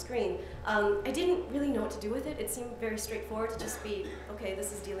on screen. I didn't really know what to do with it. It seemed very straightforward to just be, okay,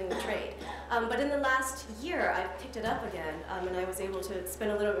 this is dealing with trade. But in the last year, I picked it up again, and I was able to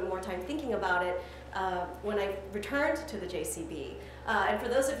spend a little bit more time thinking about it when I returned to the JCB. And for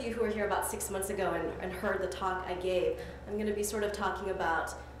those of you who were here about 6 months ago and heard the talk I gave, I'm going to be sort of talking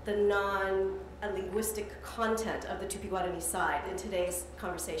about the non-linguistic content of the Tupi-Guarani side in today's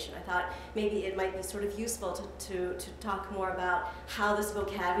conversation. I thought maybe it might be sort of useful to talk more about how this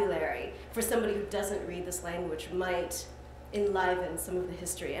vocabulary, for somebody who doesn't read this language, might enliven some of the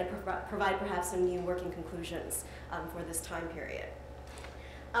history and provide perhaps some new working conclusions for this time period.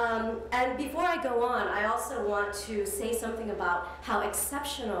 And before I go on, I also want to say something about how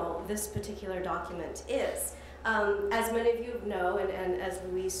exceptional this particular document is. As many of you know, and as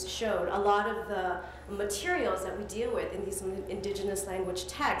Louise showed, a lot of the materials that we deal with in these indigenous language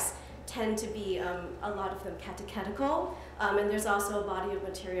texts tend to be, a lot of them, catechetical, and there's also a body of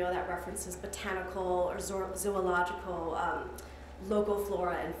material that references botanical or zoological local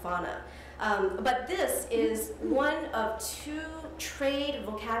flora and fauna. But this is one of two trade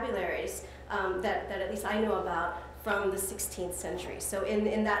vocabularies that at least I know about from the 16th century. So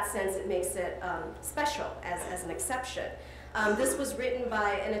in that sense, it makes it special as an exception. This was written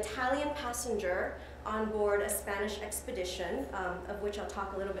by an Italian passenger on board a Spanish expedition, of which I'll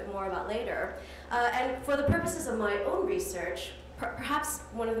talk a little bit more about later. And for the purposes of my own research, perhaps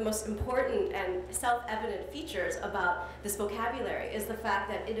one of the most important and self-evident features about this vocabulary is the fact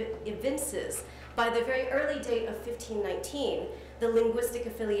that it evinces, by the very early date of 1519, the linguistic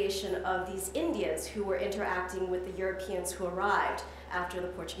affiliation of these Indians who were interacting with the Europeans who arrived after the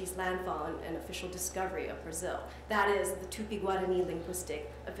Portuguese landfall and official discovery of Brazil. That is the Tupi-Guarani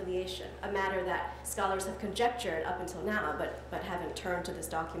linguistic affiliation, a matter that scholars have conjectured up until now, but haven't turned to this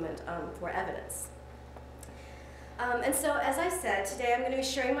document for evidence. And so, as I said, today I'm going to be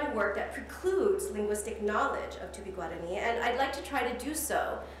sharing my work that precludes linguistic knowledge of Tupi-Guarani, and I'd like to try to do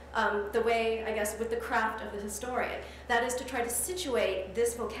so the way, I guess, with the craft of the historian. That is to try to situate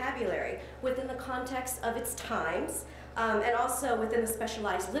this vocabulary within the context of its times, and also within the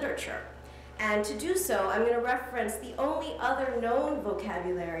specialized literature. And to do so, I'm going to reference the only other known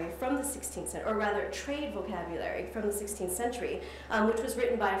vocabulary from the 16th century, or rather trade vocabulary from the 16th century, which was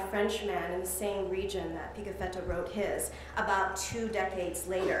written by a Frenchman in the same region that Pigafetta wrote his about 2 decades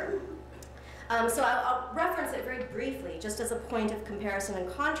later. So I'll reference it very briefly, just as a point of comparison and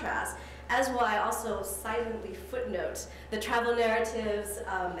contrast, as will I also silently footnote the travel narratives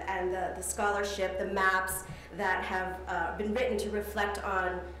and the scholarship, the maps that have been written to reflect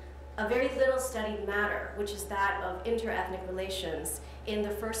on a very little studied matter, which is that of interethnic relations in the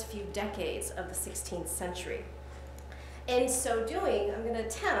first few decades of the 16th century. In so doing, I'm going to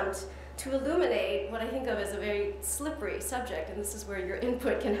attempt to illuminate what I think of as a very slippery subject, and this is where your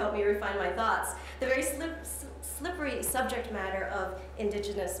input can help me refine my thoughts, the very slippery subject matter of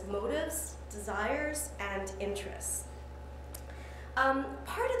indigenous motives, desires, and interests.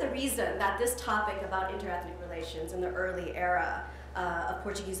 Part of the reason that this topic about interethnic relations in the early era of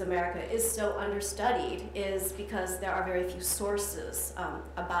Portuguese America is so understudied is because there are very few sources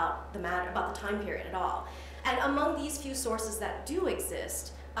about the matter, about the time period at all. And among these few sources that do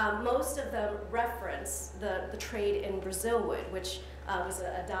exist, most of them reference the trade in Brazil wood, which was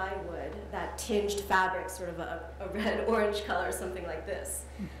a dye wood that tinged fabric sort of a red-orange color, something like this.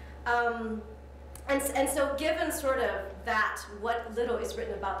 And so given sort of that, what little is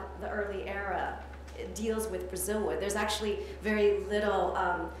written about the early era, it deals with Brazil wood. There's actually very little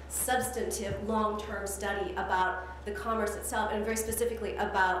substantive long-term study about the commerce itself, and very specifically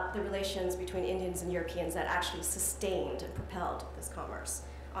about the relations between Indians and Europeans that actually sustained and propelled this commerce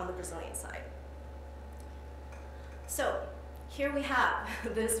on the Brazilian side. So here we have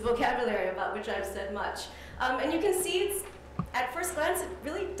this vocabulary about which I've said much. And you can see it's, at first glance, it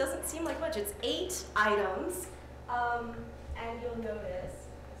really doesn't seem like much. It's 8 items, and you'll notice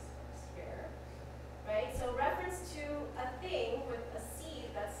here, right? So reference to a thing with a seed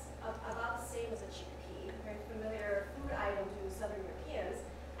that's about the same as a chickpea, very familiar food item to Southern Europeans.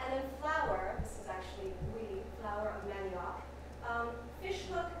 And then flour, this is actually flour of manioc. Fish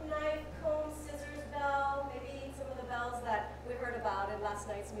hook, knife, comb, scissors, bell, maybe some of the bells that we heard about in last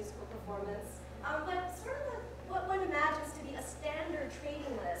night's musical performance. But sort of what one imagines to be a standard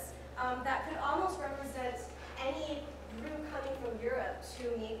trading list that could almost represent any group coming from Europe to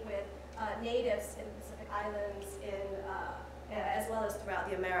meet with natives in the Pacific Islands, as well as throughout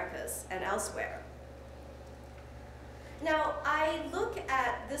the Americas and elsewhere. Now, I look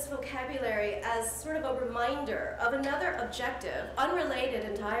at this vocabulary as sort of a reminder of another objective, unrelated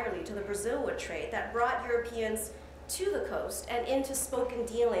entirely to the Brazil wood trade, that brought Europeans to the coast and into spoken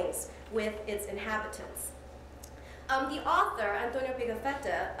dealings with its inhabitants. The author, Antonio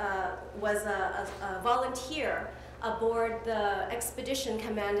Pigafetta, was a volunteer aboard the expedition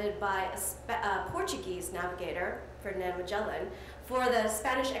commanded by a Portuguese navigator, Ferdinand Magellan, for the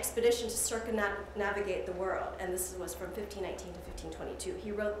Spanish expedition to circumnavigate the world. And this was from 1519 to 1522.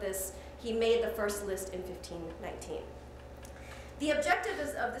 He wrote this, he made the first list in 1519. The objective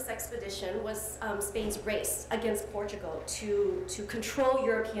of this expedition was Spain's race against Portugal to control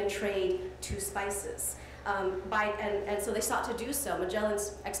European trade to spices. And so they sought to do so,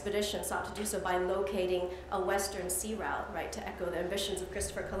 Magellan's expedition sought to do so by locating a western sea route, right, to echo the ambitions of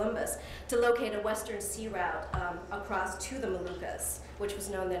Christopher Columbus, to locate a western sea route across to the Moluccas, which was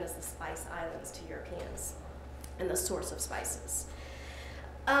known then as the Spice Islands to Europeans, and the source of spices.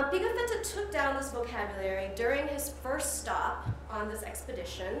 Pigafetta took down this vocabulary during his first stop on this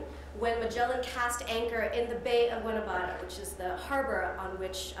expedition, when Magellan cast anchor in the Bay of Guanabara, which is the harbor on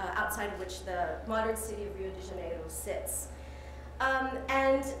which, outside of which the modern city of Rio de Janeiro sits.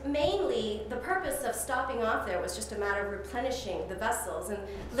 And mainly, the purpose of stopping off there was just a matter of replenishing the vessels and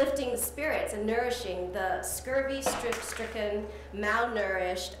lifting the spirits and nourishing the scurvy, stricken,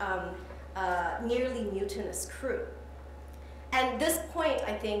 malnourished, nearly mutinous crew. And this point,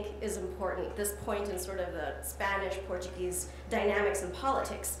 I think, is important, this point in sort of the Spanish-Portuguese dynamics and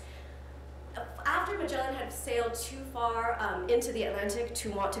politics. After Magellan had sailed too far into the Atlantic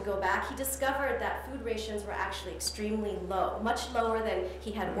to want to go back, he discovered that food rations were actually extremely low, much lower than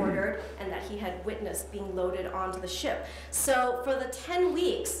he had ordered and that he had witnessed being loaded onto the ship. So for the 10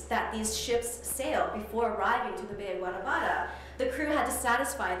 weeks that these ships sailed before arriving to the Bay of Guanabara, the crew had to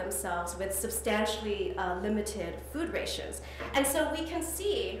satisfy themselves with substantially limited food rations. And so we can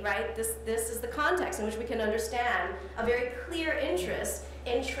see, right, this is the context in which we can understand a very clear interest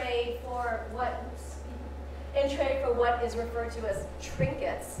in trade for what is referred to as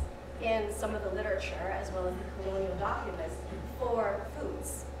trinkets in some of the literature, as well as the colonial documents, for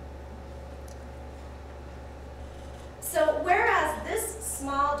foods. So whereas this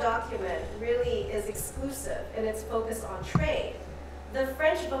small document really is exclusive in its focus on trade, the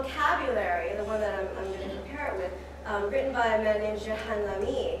French vocabulary, the one that I'm going to compare it with, written by a man named Jehan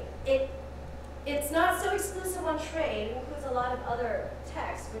Lamy, it's not so exclusive on trade. It includes a lot of other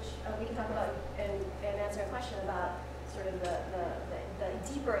texts, which we can talk about and answer a question about sort of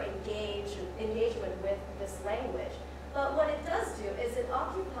the deeper engagement with this language. But what it does do is it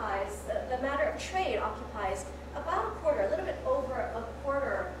occupies, the matter of trade occupies about a quarter, a little bit over a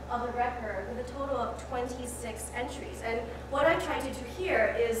quarter of the record, with a total of 26 entries. And what I tried to do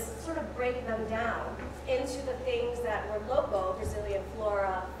here is sort of break them down into the things that were local, Brazilian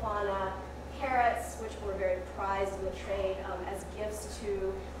flora, fauna, carrots, which were very prized in the trade as gifts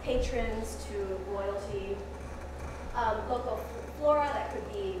to patrons, to royalty, local flora that could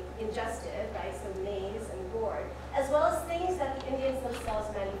be ingested, right, so maize and gourd, as well as things that the Indians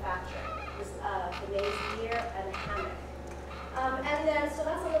themselves manufactured, the maize beer and the hammock. And then, so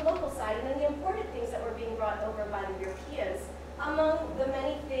that's on the local side, and then the important things that were being brought over by the Europeans, among the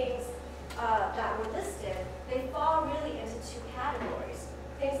many things that were listed, they fall really into 2 categories.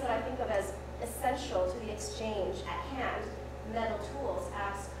 Things that I think of as essential to the exchange at hand, metal tools,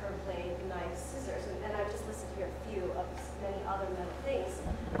 axe, curved blade, knife, scissors, and I've just listed here a few of many other metal things.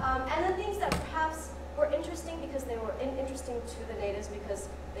 And the things that perhaps were interesting because they were interesting to the natives because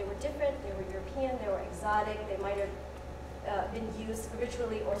they were different, they were European, they were exotic, they might have been used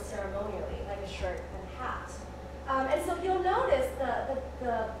ritually or ceremonially, like a shirt and hat. And so you'll notice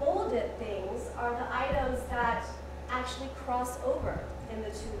the bolded things are the items that actually cross over in the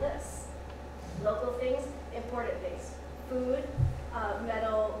two lists. Local things, imported things. Food,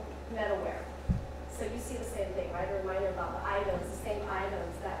 metalware. So you see the same thing, right? A reminder about the items, the same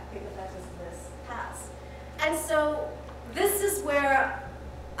items that Pigafetta's list has. And so this is where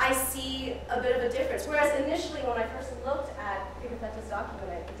I see a bit of a difference. Whereas initially when I first looked at Pigafetta's document,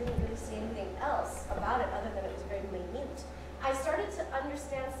 I didn't really see anything else about it other than it was very minute. I started to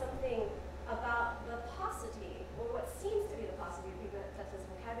understand something about the paucity, or what seems to be the paucity of Pigafetta's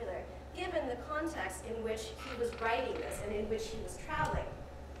vocabulary, given the context in which he was writing this and in which he was traveling.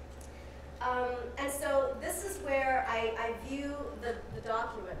 And so this is where I view the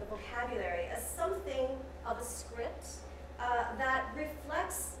document, the vocabulary, as something of a script that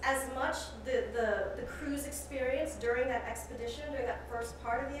reflects as much the crew's experience during that expedition, during that first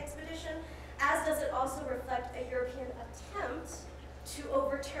part of the expedition, as does it also reflect a European attempt to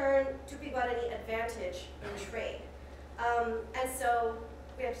overturn Tupi-Guarani advantage in trade. And so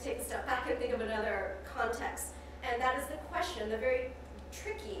we have to take a step back and think of another context. And that is the question, the very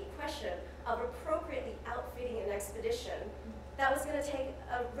tricky question of appropriately outfitting an expedition that was going to take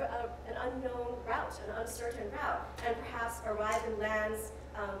an unknown route, an uncertain route, and perhaps arrive in lands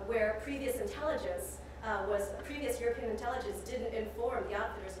where previous European intelligence didn't inform the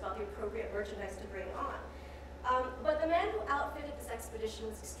outfitters about the appropriate merchandise to bring on. But the man who outfitted this expedition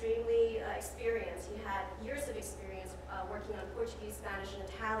was extremely experienced. He had years of experience working on Portuguese, Spanish, and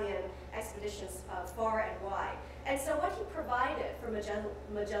Italian expeditions far and wide. And so what he provided for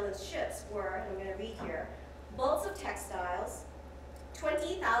Magellan's ships were, and I'm going to read here, bolts of textiles,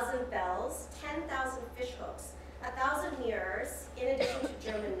 20,000 bells, 10,000 fish hooks, 1,000 mirrors, in addition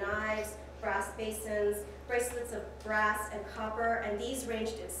to German knives, brass basins, bracelets of brass and copper, and these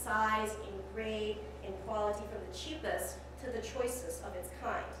ranged in size, in grade, in quality from the cheapest to the choicest of its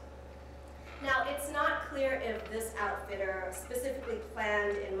kind. Now, it's not clear if this outfitter specifically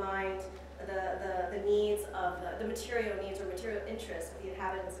planned in mind the needs of the material needs or material interests of the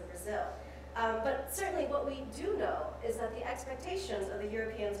inhabitants of Brazil. But certainly what we do know is that the expectations of the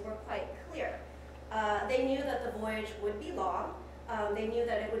Europeans were quite clear. They knew that the voyage would be long. They knew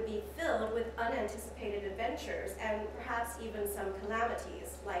that it would be filled with unanticipated adventures and perhaps even some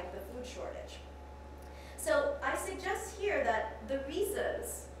calamities like the food shortage. So I suggest here that the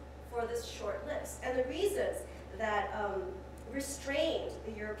reasons for this short list and the reasons that restrained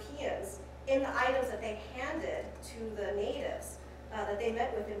the Europeans in the items that they handed to the natives that they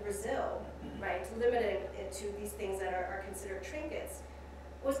met with in Brazil, right, limiting it to these things that are considered trinkets,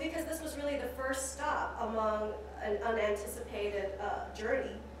 was because this was really the first stop among an unanticipated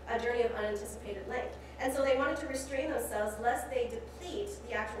journey, a journey of unanticipated length. And so they wanted to restrain themselves lest they deplete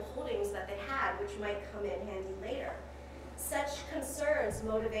the actual holdings that they had, which might come in handy later. Such concerns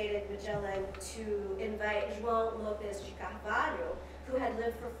motivated Magellan to invite João Lopes de Carvalho, who had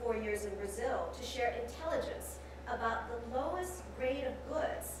lived for 4 years in Brazil, to share intelligence about the lowest grade of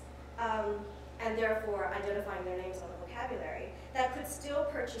goods, and therefore identifying their names on the vocabulary, that could still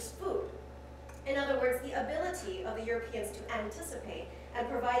purchase food. In other words, the ability of the Europeans to anticipate and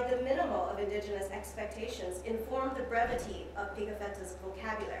provide the minimal of indigenous expectations informed the brevity of Pigafetta's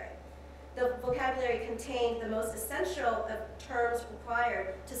vocabulary. The vocabulary contained the most essential of terms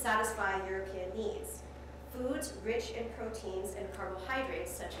required to satisfy European needs. Foods rich in proteins and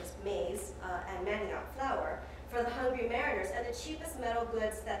carbohydrates, such as maize and manioc flour, for the hungry mariners, and the cheapest metal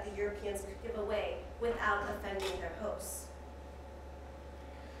goods that the Europeans could give away without offending their hosts.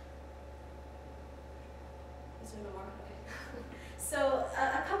 Is there no more? Okay. So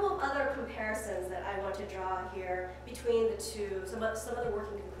a couple of other comparisons that I want to draw here between the two, some other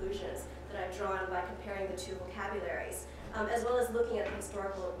working conclusions that I've drawn by comparing the two vocabularies, as well as looking at the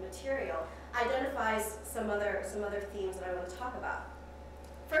historical material, identifies some other themes that I want to talk about.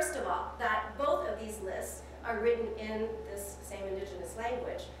 First of all, that both of these lists are written in this same indigenous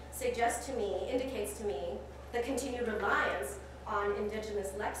language indicates to me the continued reliance on indigenous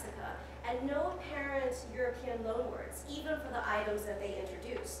lexica and no apparent European loanwords, even for the items that they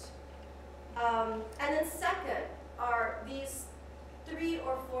introduced. And then second are these 3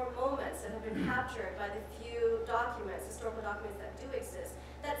 or 4 moments that have been captured by the few documents, historical documents that do exist,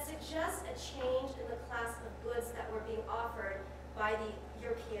 that suggest a change in the class of goods that were being offered by the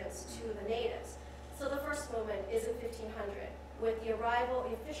Europeans to the natives. So the first moment is in 1500, with the arrival,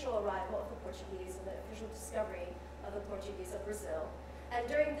 the official arrival of the Portuguese and the official discovery of the Portuguese of Brazil. And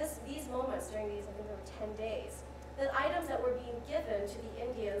during these moments, during these, I think there were 10 days, the items that were being given to the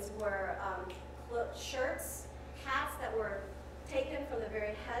Indians were shirts, hats that were taken from the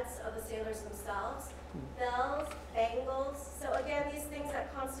very heads of the sailors themselves, bells, bangles. So again, these things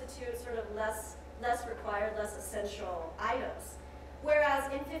that constitute sort of less required, less essential items. Whereas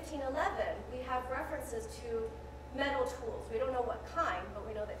in 1511, we have references to metal tools. We don't know what kind, but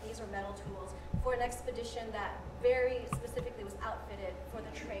we know that these are metal tools for an expedition that very specifically was outfitted for the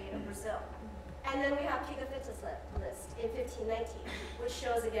trade of Brazil. And then we have Pigafetta's list in 1519, which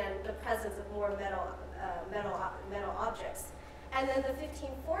shows again the presence of more metal objects. And then the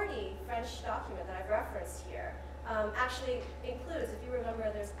 1540 French document that I've referenced here actually includes, if you remember,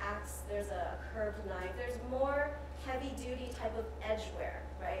 there's axe, there's a curved knife, there's more heavy-duty type of edgeware,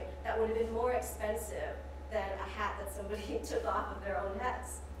 right? That would have been more expensive than a hat that somebody took off of their own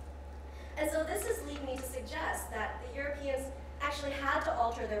heads. And so this is leading me to suggest that the Europeans actually had to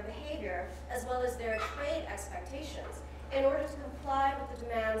alter their behavior as well as their trade expectations in order to comply with the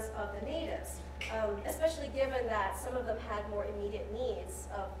demands of the natives, especially given that some of them had more immediate needs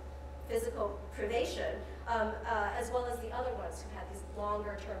of physical privation, as well as the other ones who had these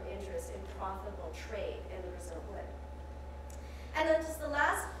longer-term interests in profitable trade in the Brazil wood. And then just the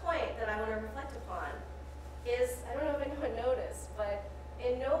last point that I want to reflect upon is, I don't know if anyone noticed, but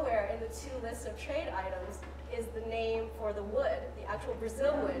in nowhere in the two lists of trade items is the name for the wood, the actual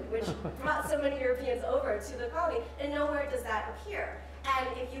Brazil wood, which brought so many Europeans over to the colony, and nowhere does that appear. And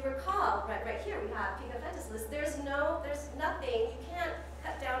if you recall, right here we have Pigafetta's list, there's nothing, you can't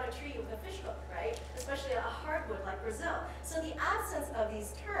cut down a tree with a fish hook, right? Especially a hardwood like Brazil. So the absence of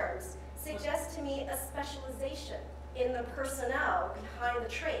these terms suggests to me a specialization in the personnel behind the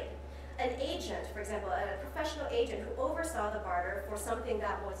trade. An agent, for example, a professional agent who oversaw the barter for something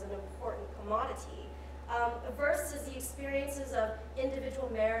that was an important commodity, versus the experiences of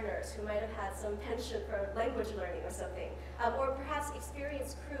individual mariners who might have had some penchant for language learning or something, or perhaps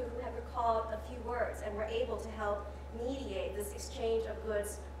experienced crew who had recalled a few words and were able to help mediate this exchange of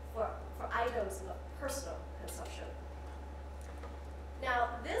goods for items of personal consumption. Now,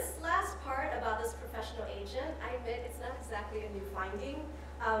 this last part about this professional agent, I admit it's not exactly a new finding.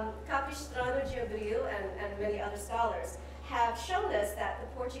 Capistrano de Abreu and many other scholars have shown us that the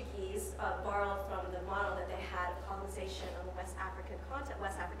Portuguese borrowed from the model that they had of colonization on the West African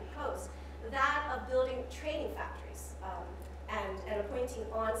coast, that of building trading factories and appointing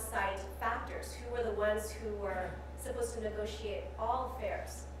on-site factors who were the ones who were supposed to negotiate all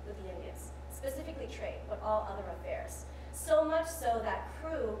affairs with the Indians, specifically trade, but all other affairs. So much so that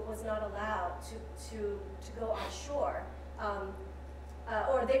crew was not allowed to go on shore,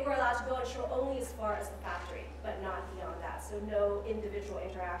 or they were allowed to go on shore only as far as the factory, but not beyond that. So no individual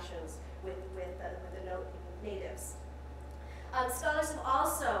interactions with the natives. Scholars have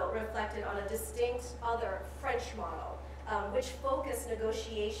also reflected on a distinct other French model, which focused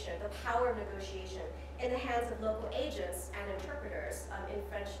negotiation, the power of negotiation, in the hands of local agents and interpreters, in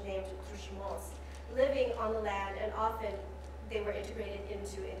French named truchements, living on the land, and often they were integrated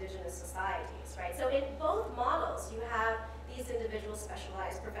into indigenous societies, right? So in both models, you have these individual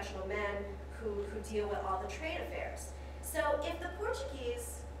specialized professional men who deal with all the trade affairs. So if the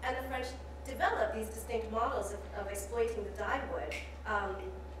Portuguese and the French developed these distinct models of exploiting the dye wood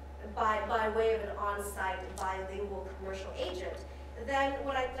by way of an on-site bilingual commercial agent, then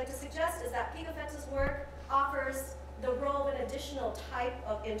what I'd like to suggest is that Pigafetta's work offers the role of an additional type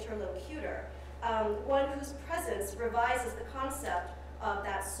of interlocutor, one whose presence revises the concept of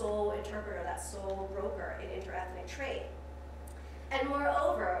that sole interpreter, that sole broker in interethnic trade. And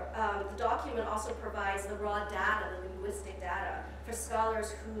moreover, the document also provides the raw data, the linguistic data, for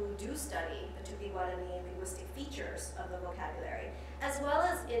scholars who do study the Tupi-Guarani linguistic features of the vocabulary, as well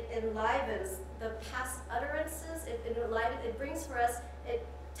as it enlivens the past utterances. It brings for us, it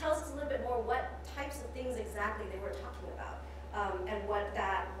tells us a little bit more what types of things exactly they were talking about, and what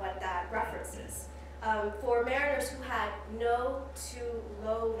that references. For mariners who had no to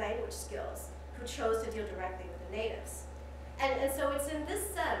low language skills, who chose to deal directly with the natives. And so it's in this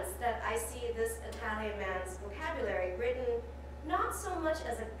sense that I see this Italian man's vocabulary written not so much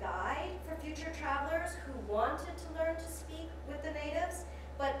as a guide for future travelers who wanted to learn to speak with the natives,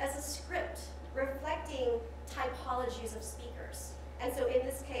 but as a script reflecting typologies of speakers. And so in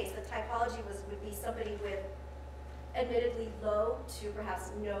this case, the typology would be somebody with admittedly low to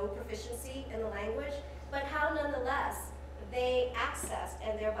perhaps no proficiency in the language, but how nonetheless they accessed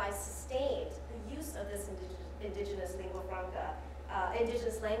and thereby sustained the use of this indigenous lingua franca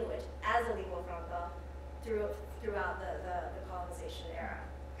indigenous language as a lingua franca throughout the colonization era.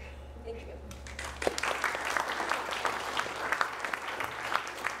 Thank you.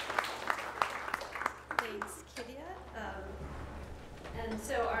 Thanks, Kittiya. And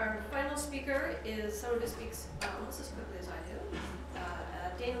so our final speaker is someone who speaks almost as quickly as I do.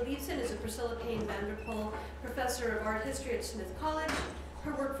 Dana Leibsohn is a Priscilla Payne Vanderpool Professor of Art History at Smith College.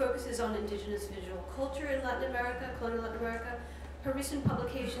 Her work focuses on indigenous visual culture in Latin America, colonial Latin America. Her recent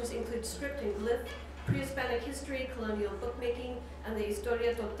publications include Script and Glyph, Pre-Hispanic History, Colonial Bookmaking, and the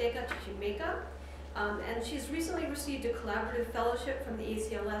Historia Tolteca Chichimeca. And she's recently received a collaborative fellowship from the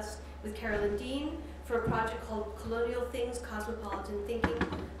ACLS with Carolyn Dean for a project called Colonial Things, Cosmopolitan Thinking,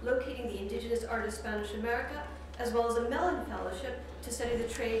 Locating the Indigenous Art of Spanish America, as well as a Mellon Fellowship to study the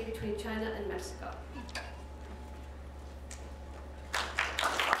trade between China and Mexico.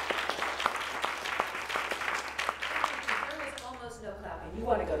 There was almost no clapping. You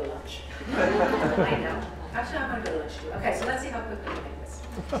want to go to lunch. I know. Actually, I want to go to lunch too. Okay, so let's see how quickly we make this.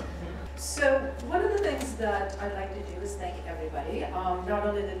 So one of the things that I'd like to do is thank everybody, not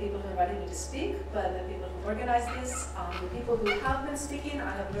only the people who invited me to speak, but the people who organized this, the people who have been speaking.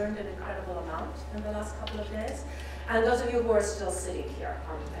 I have learned an incredible amount in the last couple of days. And those of you who are still sitting here,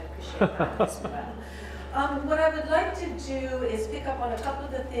 I appreciate that as well. What I would like to do is pick up on a couple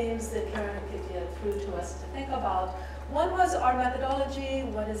of the themes that Karen and Kittiya threw to us to think about. One was our methodology,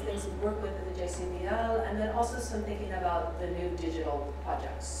 what is things we work with in the JCBL, and then also some thinking about the new digital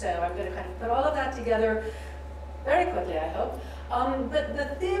projects. So I'm going to kind of put all of that together very quickly, I hope. But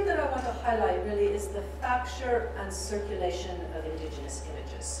the theme that I want to highlight really is the facture and circulation of indigenous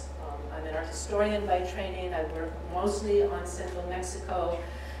images. I'm an art historian by training. I work mostly on central Mexico.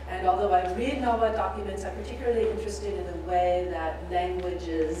 And although I read Nahuatl documents, I'm particularly interested in the way that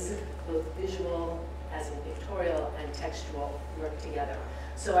languages, both visual, as in pictorial, and textual, work together.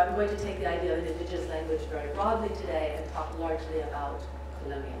 So I'm going to take the idea of indigenous language very broadly today and talk largely about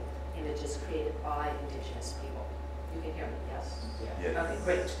colonial images created by indigenous people. You can hear me, yes? Yes. Okay,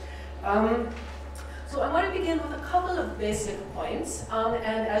 great. So I want to begin with a couple of basic points. And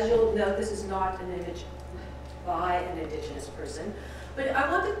as you'll note, this is not an image by an indigenous person. But I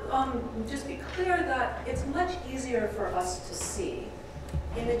want to just be clear that it's much easier for us to see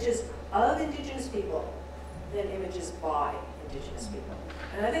images of indigenous people than images by indigenous people.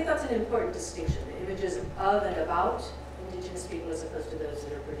 And I think that's an important distinction, the images of and about indigenous people as opposed to those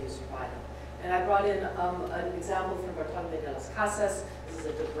that are produced by them. And I brought in an example from Bartolomé de las Casas. This is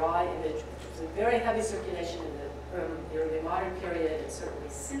a Debray image, which was a very heavy circulation in the early modern period, and certainly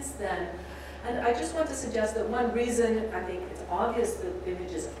since then. And I just want to suggest that one reason I think it's obvious that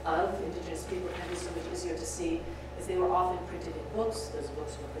images of indigenous people can be so much easier to see is they were often printed in books. Those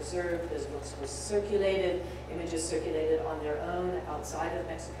books were preserved, those books were circulated, images circulated on their own outside of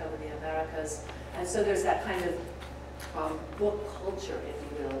Mexico and the Americas. And so there's that kind of book culture,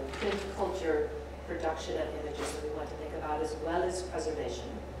 if you will, print culture, production of images that we want to think about, as well as preservation.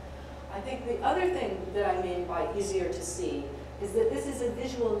 I think the other thing that I mean by easier to see is that this is a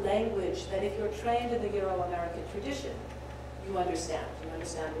visual language that if you're trained in the Euro-American tradition, you understand. You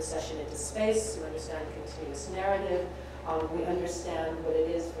understand recession into space, you understand continuous narrative, we understand what it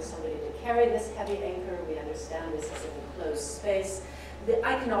is for somebody to carry this heavy anchor, we understand this as an enclosed space. The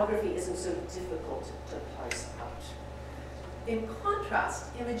iconography isn't so difficult to parse out. In contrast,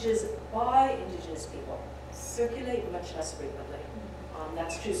 images by indigenous people circulate much less frequently.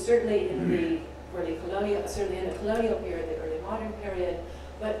 That's true certainly in the early colonial, certainly in the colonial period, the early modern period,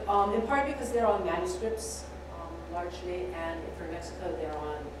 but in part because they're on manuscripts largely, and for Mexico they're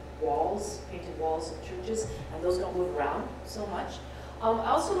on walls, painted walls of churches, and those don't move around so much. I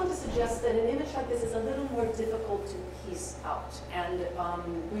also want to suggest that an image like this is a little more difficult to piece out, and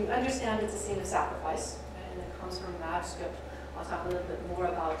we understand it's a scene of sacrifice, and it comes from a manuscript I'll talk a little bit more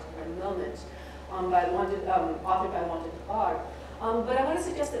about in a moment, authored by Wanda Tabar. But I want to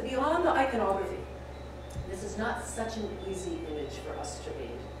suggest that beyond the iconography, this is not such an easy image for us to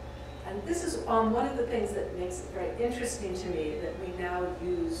read. And this is one of the things that makes it very interesting to me that we now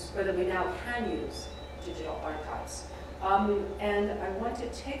use, or that we now can use, digital archives. And I want to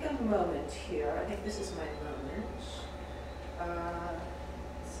take a moment here. I think this is my moment.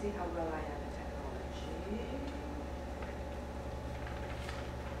 Let's see how well I am at technology.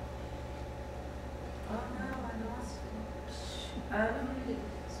 Oh no, I lost it.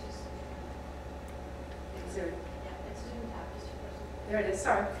 Is there? There it is,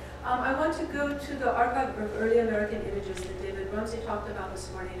 sorry. I want to go to the archive of early American images that David Rumsey talked about this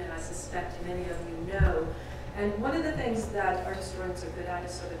morning, and I suspect many of you know. And one of the things that art historians are good at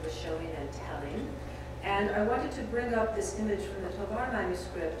is sort of the showing and telling. And I wanted to bring up this image from the Tovar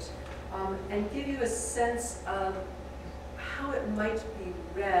manuscript and give you a sense of how it might be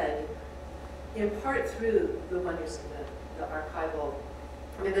read, in part through the wonders of the archival,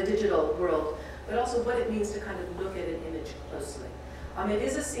 the digital world, but also what it means to kind of look at an image closely. It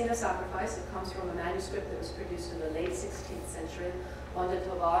is a scene of sacrifice. It comes from a manuscript that was produced in the late 16th century. Juan de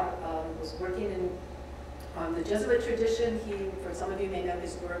Tovar was working in the Jesuit tradition. For some of you may know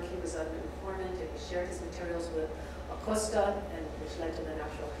his work, he was an informant and he shared his materials with Acosta, and which led to the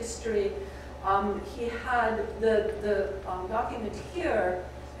natural history. He had the document here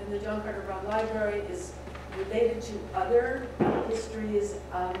in the John Carter Brown Library is related to other histories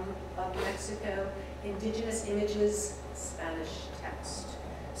of Mexico, indigenous images, Spanish text.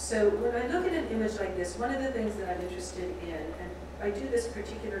 So when I look at an image like this, one of the things that I'm interested in, and I do this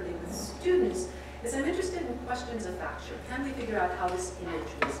particularly with students, is I'm interested in questions of facture. Can we figure out how this image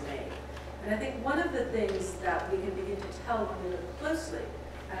was made? And I think one of the things that we can begin to tell when we look closely,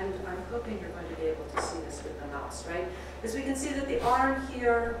 and I'm hoping you're going to be able to see this with the mouse, right? Is we can see that the arm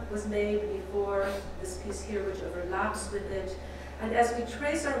here was made before this piece here, which overlaps with it. And as we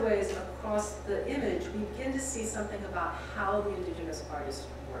trace our ways across the image, we begin to see something about how the indigenous artist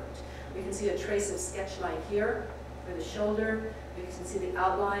worked. We can see a trace of sketch line here for the shoulder. We can see the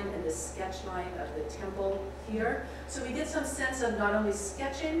outline and the sketch line of the temple here. So we get some sense of not only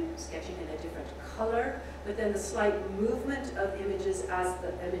sketching in a different color, but then the slight movement of images as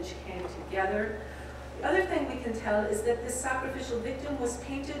the image came together. The other thing we can tell is that this sacrificial victim was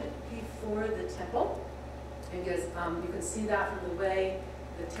painted before the temple, because you can see that from the way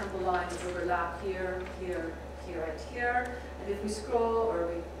the temple lines overlap here, here, here, and here. And if we scroll or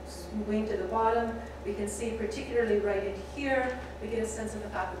we swing to the bottom, we can see particularly right in here, we get a sense of the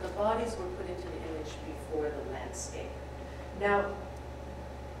fact that the bodies were put into the image before the landscape. Now,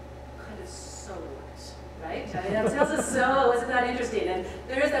 kind of so what, right? I mean, that tells us so, isn't that interesting? And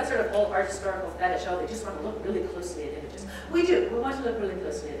there is that sort of old art historical fetish, oh, they just want to look really closely at images. We do, we want to look really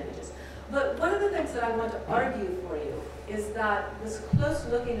closely at images. But one of the things that I want to argue for you is that this close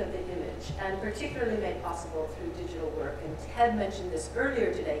looking of the image, and particularly made possible through digital work, and Ted mentioned this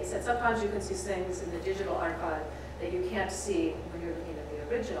earlier today, he said sometimes you can see things in the digital archive that you can't see when you're looking at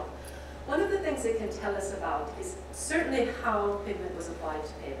the original. One of the things it can tell us about is certainly how pigment was applied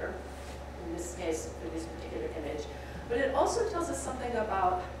to paper, in this case for this particular image, but it also tells us something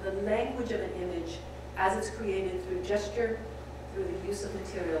about the language of an image as it's created through gesture, through the use of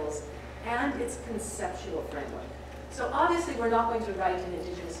materials, and its conceptual framework. So obviously we're not going to write an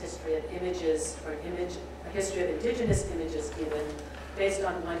indigenous history of images, or a history of indigenous images even, based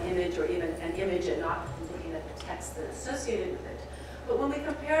on one image or even an image and not looking at the text that's associated with it. But when we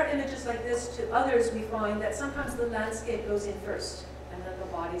compare images like this to others, we find that sometimes the landscape goes in first and then the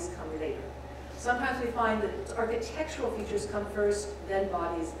bodies come later. Sometimes we find that architectural features come first, then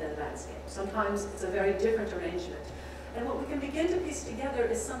bodies, then landscape. Sometimes it's a very different arrangement. And what we can begin to piece together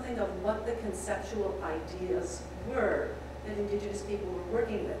is something of what the conceptual ideas were that indigenous people were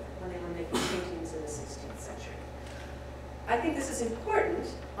working with when they were making paintings in the 16th century. I think this is important,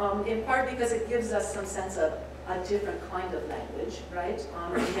 in part because it gives us some sense of a different kind of language, right?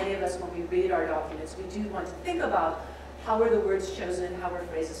 Many of us, when we read our documents, we do want to think about how are the words chosen, how are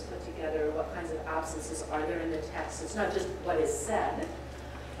phrases put together, what kinds of absences are there in the text. It's not just what is said.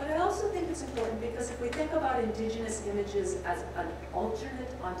 But I also think it's important because if we think about indigenous images as an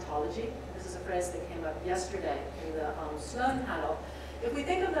alternate ontology, this is a phrase that came up yesterday in the Sloan panel, if we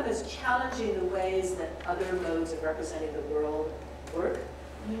think of them as challenging the ways that other modes of representing the world work,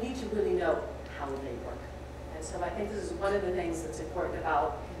 we need to really know how they work. And so I think this is one of the things that's important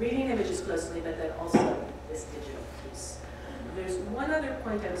about reading images closely, but then also this digital piece. There's one other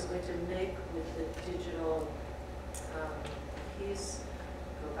point I was going to make with the digital piece.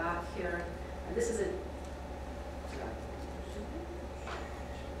 Go back here, and this is a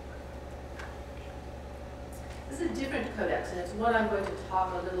different codex, and it's one I'm going to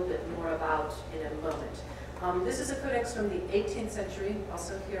talk a little bit more about in a moment. This is a codex from the 18th century,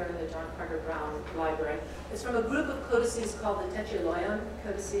 also here in the John Carter Brown Library. It's from a group of codices called the Kittiya Lee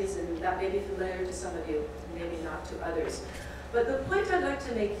codices, and that may be familiar to some of you, maybe not to others. But the point I'd like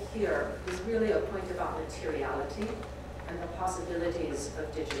to make here is really a point about materiality and the possibilities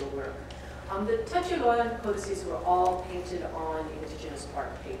of digital work. The Kittiya Lee codices were all painted on indigenous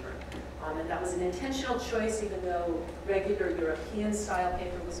bark paper. And that was an intentional choice, even though regular European-style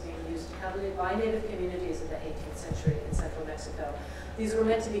paper was being used heavily by native communities in the 18th century in central Mexico. These were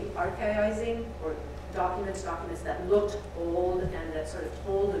meant to be archaizing, or documents that looked old and that sort of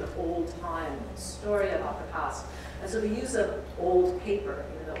told an old-time story about the past. And so the use of old paper,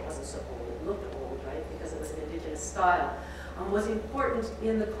 even though it wasn't so old, it looked old, right? indigenous style, was important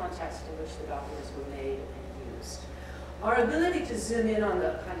in the context in which the documents were made and used. Our ability to zoom in on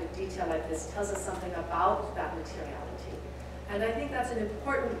the kind of detail like this tells us something about that materiality. And I think that's an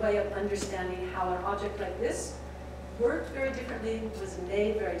important way of understanding how an object like this worked very differently, was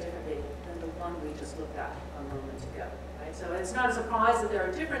made very differently than the one we just looked at a moment ago. Right? So it's not a surprise that there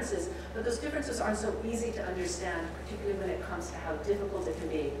are differences, but those differences aren't so easy to understand, particularly when it comes to how difficult it can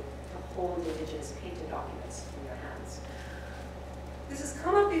be to hold indigenous painted documents in your hands. This has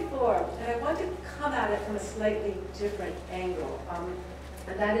come up before, and I want to come at it from a slightly different angle.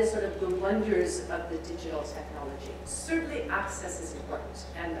 And that is sort of the wonders of the digital technology. Certainly access is important,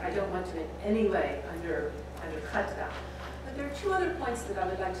 and I don't want to in any way undercut that. But there are two other points that I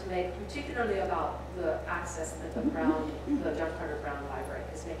would like to make, particularly about the access that the John Carter Brown Library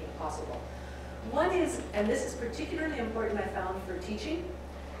is making possible. One is, and this is particularly important I found for teaching,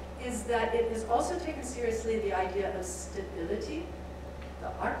 is that it has also taken seriously the idea of stability.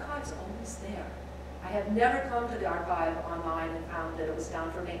 The archive's always there. I have never come to the archive online and found that it was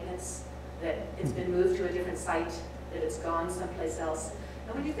down for maintenance, that it's been moved to a different site, that it's gone someplace else.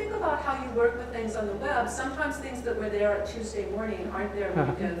 And when you think about how you work with things on the web, sometimes things that were there at Tuesday morning aren't there when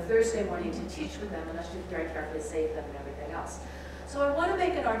you go Thursday morning to teach with them unless you very carefully save them and everything else. So I want to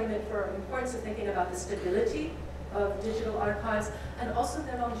make an argument for the importance of thinking about the stability of digital archives and also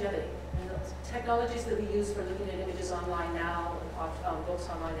their longevity. And the technologies that we use for looking at images online now, books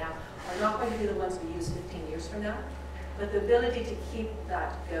online now, are not going to be the ones we use 15 years from now. But the ability to keep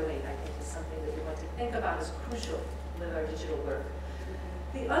that going, I think, is something that we want to think about as crucial with our digital work.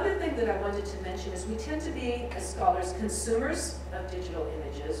 The other thing that I wanted to mention is we tend to be, as scholars, consumers of digital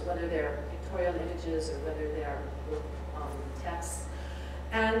images, whether they're pictorial images or whether they're texts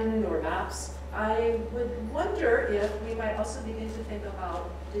or maps. I would wonder if we might also begin to think about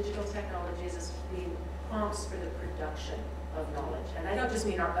digital technologies as being prompts for the production of knowledge. And I don't just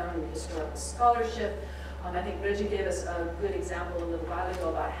mean our own historical scholarship. I think Reggie gave us a good example a little while ago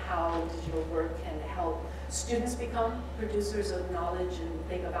about how digital work can help students become producers of knowledge and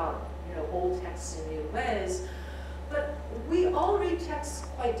think about, old texts in new ways. But we all read texts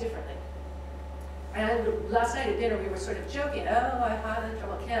quite differently. And last night at dinner we were sort of joking, oh, I had a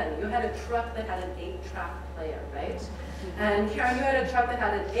trouble. Ken, you had a truck that had an 8-track player, right? And Karen, you had a truck that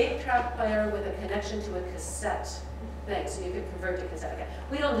had an 8-track player with a connection to a cassette thing, so you could convert to cassette. Okay.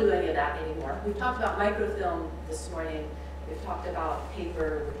 We don't do any of that anymore. We've talked about microfilm this morning. We've talked about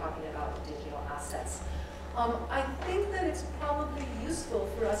paper. We're talking about digital assets. I think that it's probably useful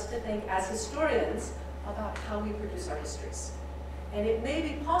for us to think as historians about how we produce our histories. And it may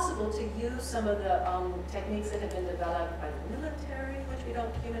be possible to use some of the techniques that have been developed by the military, which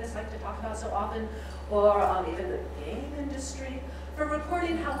humanists like to talk about so often, or even the game industry, for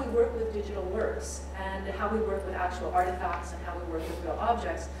recording how we work with digital works and how we work with actual artifacts and how we work with real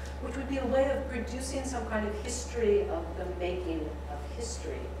objects, which would be a way of producing some kind of history of the making of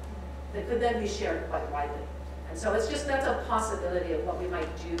history that could then be shared quite widely. And so that's a possibility of what we might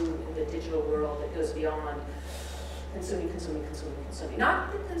do in the digital world that goes beyond consuming.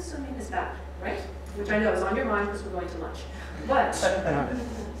 Not that consuming is bad, right? Which I know is on your mind because we're going to lunch. But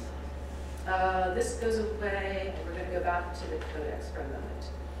this goes away, and we're going to go back to the codex for a moment.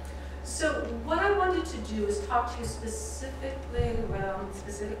 So what I wanted to do is talk to you specifically, we've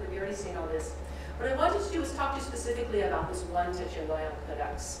already seen all this. What I wanted to do is talk to you specifically about this one Techioloyan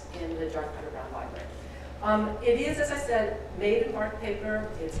codex in the John Carter Brown Library. It is, as I said, made in bark paper.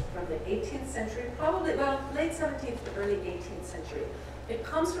 It's from the 18th century, probably, late 17th to early 18th century. It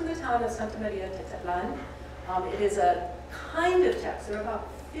comes from the town of Santa Maria Teteplan. It is a kind of text. There are about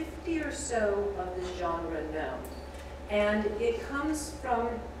 50 or so of this genre known. And it comes from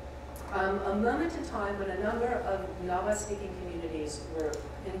a moment in time when a number of Nava-speaking communities were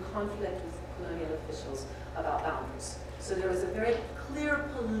in conflict with colonial officials about boundaries. So there was a very clear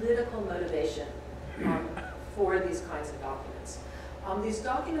political motivation for these kinds of documents. These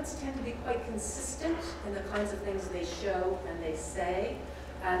documents tend to be quite consistent in the kinds of things they show and they say.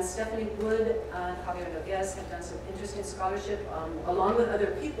 And Stephanie Wood and Javier Noguez have done some interesting scholarship, along with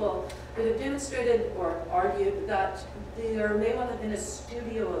other people, that have demonstrated or argued that there may well have been a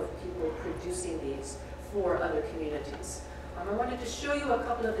studio of people producing these for other communities. I wanted to show you a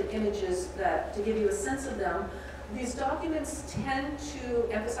couple of the images to give you a sense of them. These documents tend to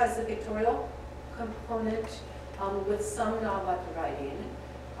emphasize the pictorial component with some Nahuatl writing.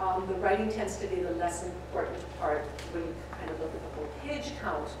 The writing tends to be the less important part when you kind of look at the whole page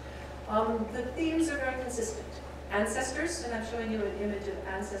count. The themes are very consistent. Ancestors, and I'm showing you an image of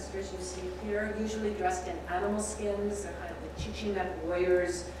ancestors you see here, usually dressed in animal skins. They're kind of the Chichimeque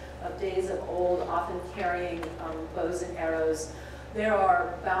warriors of days of old, often carrying bows and arrows. There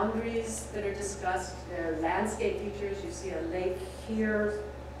are boundaries that are discussed. There are landscape features. You see a lake here.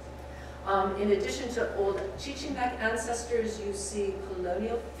 In addition to old Chichimec ancestors, you see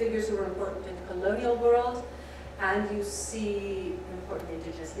colonial figures who were important in the colonial world, and you see important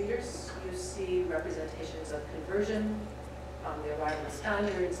indigenous leaders. You see representations of conversion, the arrival of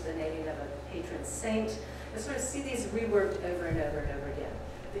Spaniards, the naming of a patron saint. You sort of see these reworked over and over and over again.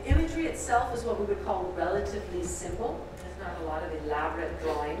 The imagery itself is what we would call relatively simple. There's not a lot of elaborate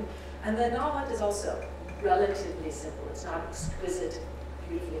drawing. And the Nahuatl is also relatively simple. It's not exquisite,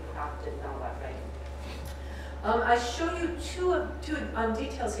 beautifully crafted Nahuatl writing. I show you two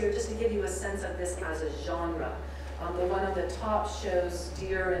details here just to give you a sense of this as a genre. The one on the top shows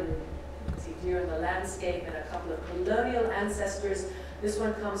deer and deer in the landscape and a couple of colonial ancestors. This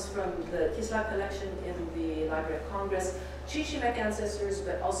one comes from the Kisla collection in the Library of Congress. Chichimec ancestors,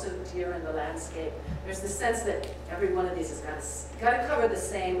 but also deer in the landscape. There's the sense that every one of these has got to cover the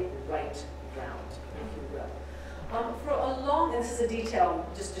same right ground, if you will. For a long, and this is a detail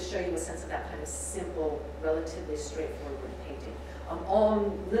just to show you a sense of that kind of simple, relatively straightforward painting.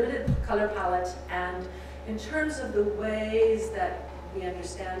 All limited color palette, and in terms of the ways that we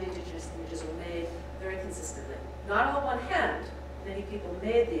understand indigenous images were made, very consistently. Not all one hand, many people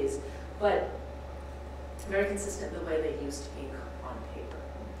made these, but very consistent in the way they used ink on paper.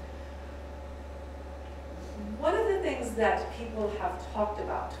 One of the things that people have talked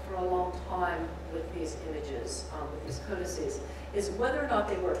about for a long time with these images, with these codices, is whether or not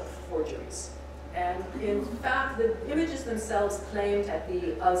they were forgeries. And in fact, the images themselves claim to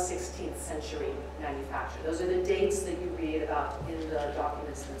be of 16th century manufacture. Those are the dates that you read about in the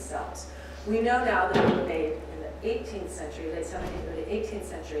documents themselves. We know now that they were made in the 18th century, late 17th, early 18th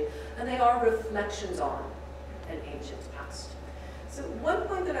century, and they are reflections on an ancient past. So one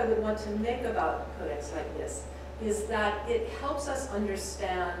point that I would want to make about a codex like this is that it helps us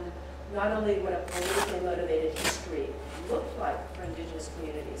understand not only what a politically motivated history looked like for indigenous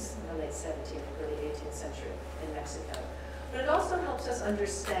communities in the late 17th, early 18th century in Mexico, but it also helps us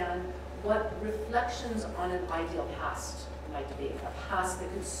understand what reflections on an ideal past might be, a past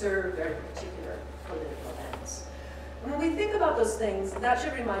that could serve very particular political ends. When we think about those things, that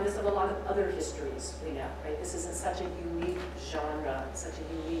should remind us of a lot of other histories we know, right? This isn't such a unique genre, such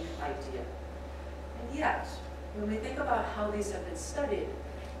a unique idea. And yet, when we think about how these have been studied,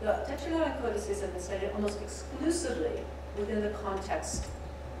 the Techilaran codices have been studied almost exclusively within the context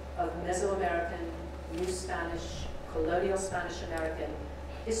of Mesoamerican, New Spanish, colonial Spanish-American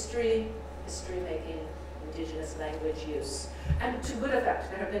history, history-making, indigenous language use. And to good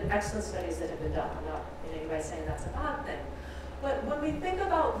effect. There have been excellent studies that have been done. I'm not in any way saying that's a bad thing. But when we think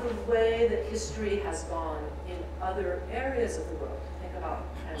about the way that history has gone in other areas of the world, think about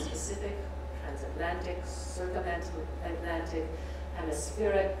trans-Pacific, transatlantic, circumatlantic,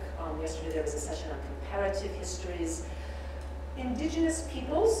 hemispheric. Yesterday there was a session on comparative histories. Indigenous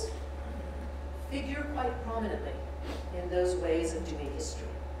peoples figure quite prominently in those ways of doing history.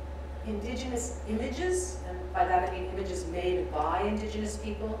 Indigenous images, and by that I mean images made by indigenous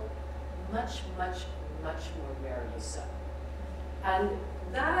people, much, much, much more rarely so. And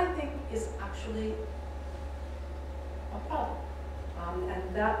that, I think, is actually a problem.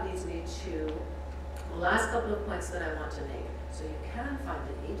 And that leads me to the last couple of points that I want to make, so you can find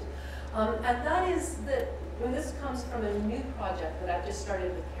the need. And that is that when this comes from a new project that I've just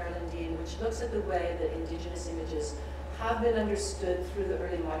started with Carolyn Dean, which looks at the way that indigenous images have been understood through the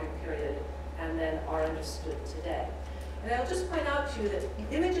early modern period and then are understood today. And I'll just point out to you that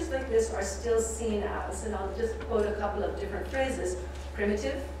images like this are still seen as, and I'll just quote a couple of different phrases,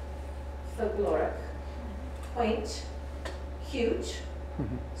 primitive, folkloric, quaint, huge,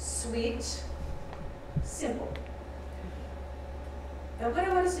 sweet, simple. And what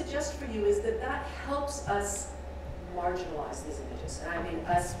I want to suggest for you is that that helps us marginalize these images. And I mean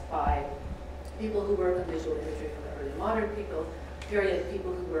us by people who work on visual imagery from the early modern period,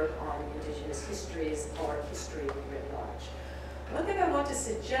 people who work on indigenous histories or history writ large. One thing I want to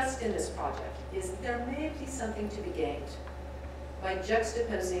suggest in this project is there may be something to be gained by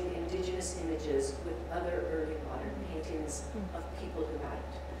juxtaposing indigenous images with other early modern paintings of people who mattered.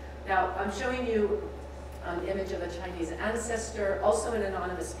 Now, I'm showing you an image of a Chinese ancestor, also an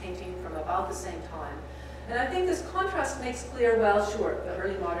anonymous painting from about the same time. And I think this contrast makes clear, well, sure, the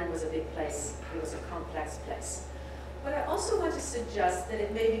early modern was a big place. It was a complex place. But I also want to suggest that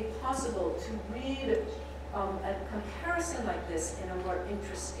it may be possible to read a comparison like this in a more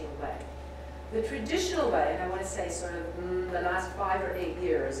interesting way. The traditional way, and I want to say sort of the last 5 or 8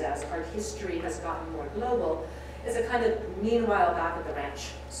 years as art history has gotten more global, is a kind of meanwhile back at the ranch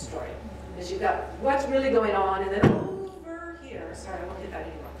story. Because you've got what's really going on, and then over here, sorry, I won't hit that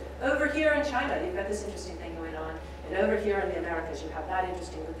anymore. Over here in China, you've got this interesting thing going on, and over here in the Americas, you have that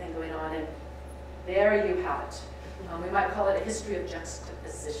interesting thing going on, and there you have it. We might call it a history of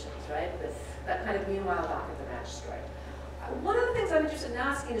juxtapositions, right? That kind of meanwhile back at the ranch story. One of the things I'm interested in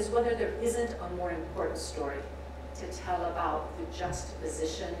asking is whether there isn't a more important story to tell about the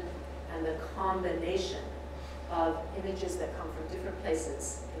juxtaposition and the combination of images that come from different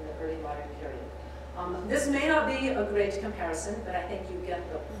places in the early modern period. This may not be a great comparison, but I think you get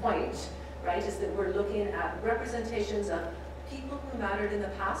the point, right? Is that we're looking at representations of people who mattered in the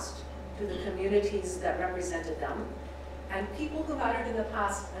past to the communities that represented them, and people who mattered in the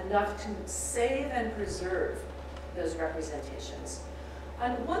past enough to save and preserve those representations.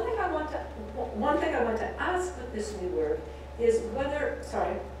 And one thing I want to ask with this new word is whether,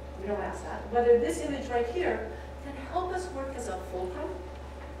 sorry, we don't ask that, whether this image right here can help us work as a fulcrum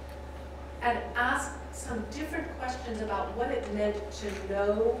and ask some different questions about what it meant to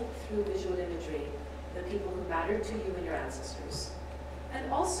know through visual imagery the people who mattered to you and your ancestors. And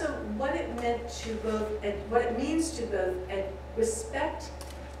also what it meant to both, what it means to both respect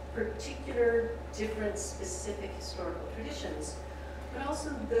particular, different, specific historical traditions, but also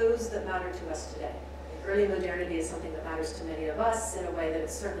those that matter to us today. Early modernity is something that matters to many of us in a way that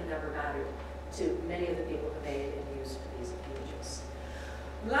it certainly never mattered to many of the people who made and used these images.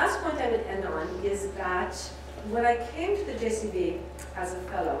 The last point I would end on is that when I came to the JCB as a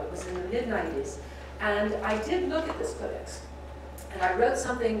fellow, it was in the mid-90s, and I did look at this codex. And I wrote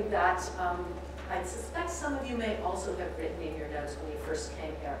something that I suspect some of you may also have written in your notes when you first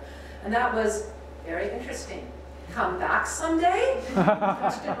came here. And that was very interesting. Come back someday?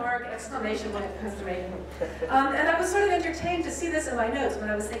 Question mark, exclamation point, exclamation. And I was sort of entertained to see this in my notes when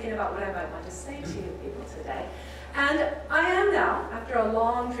I was thinking about what I might want to say to you people today. And I am now, after a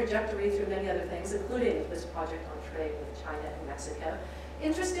long trajectory through many other things, including this project on trade with China and Mexico,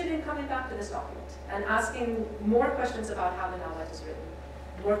 interested in coming back to this document and asking more questions about how the Nahuatl is written,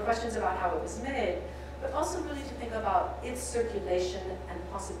 more questions about how it was made, but also really to think about its circulation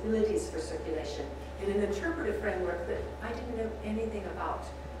and possibilities for circulation in an interpretive framework that I didn't know anything about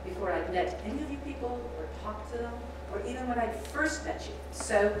before I'd met any of you people or talked to them, or even when I first met you.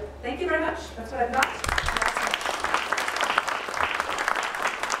 So thank you very much. That's what I've got.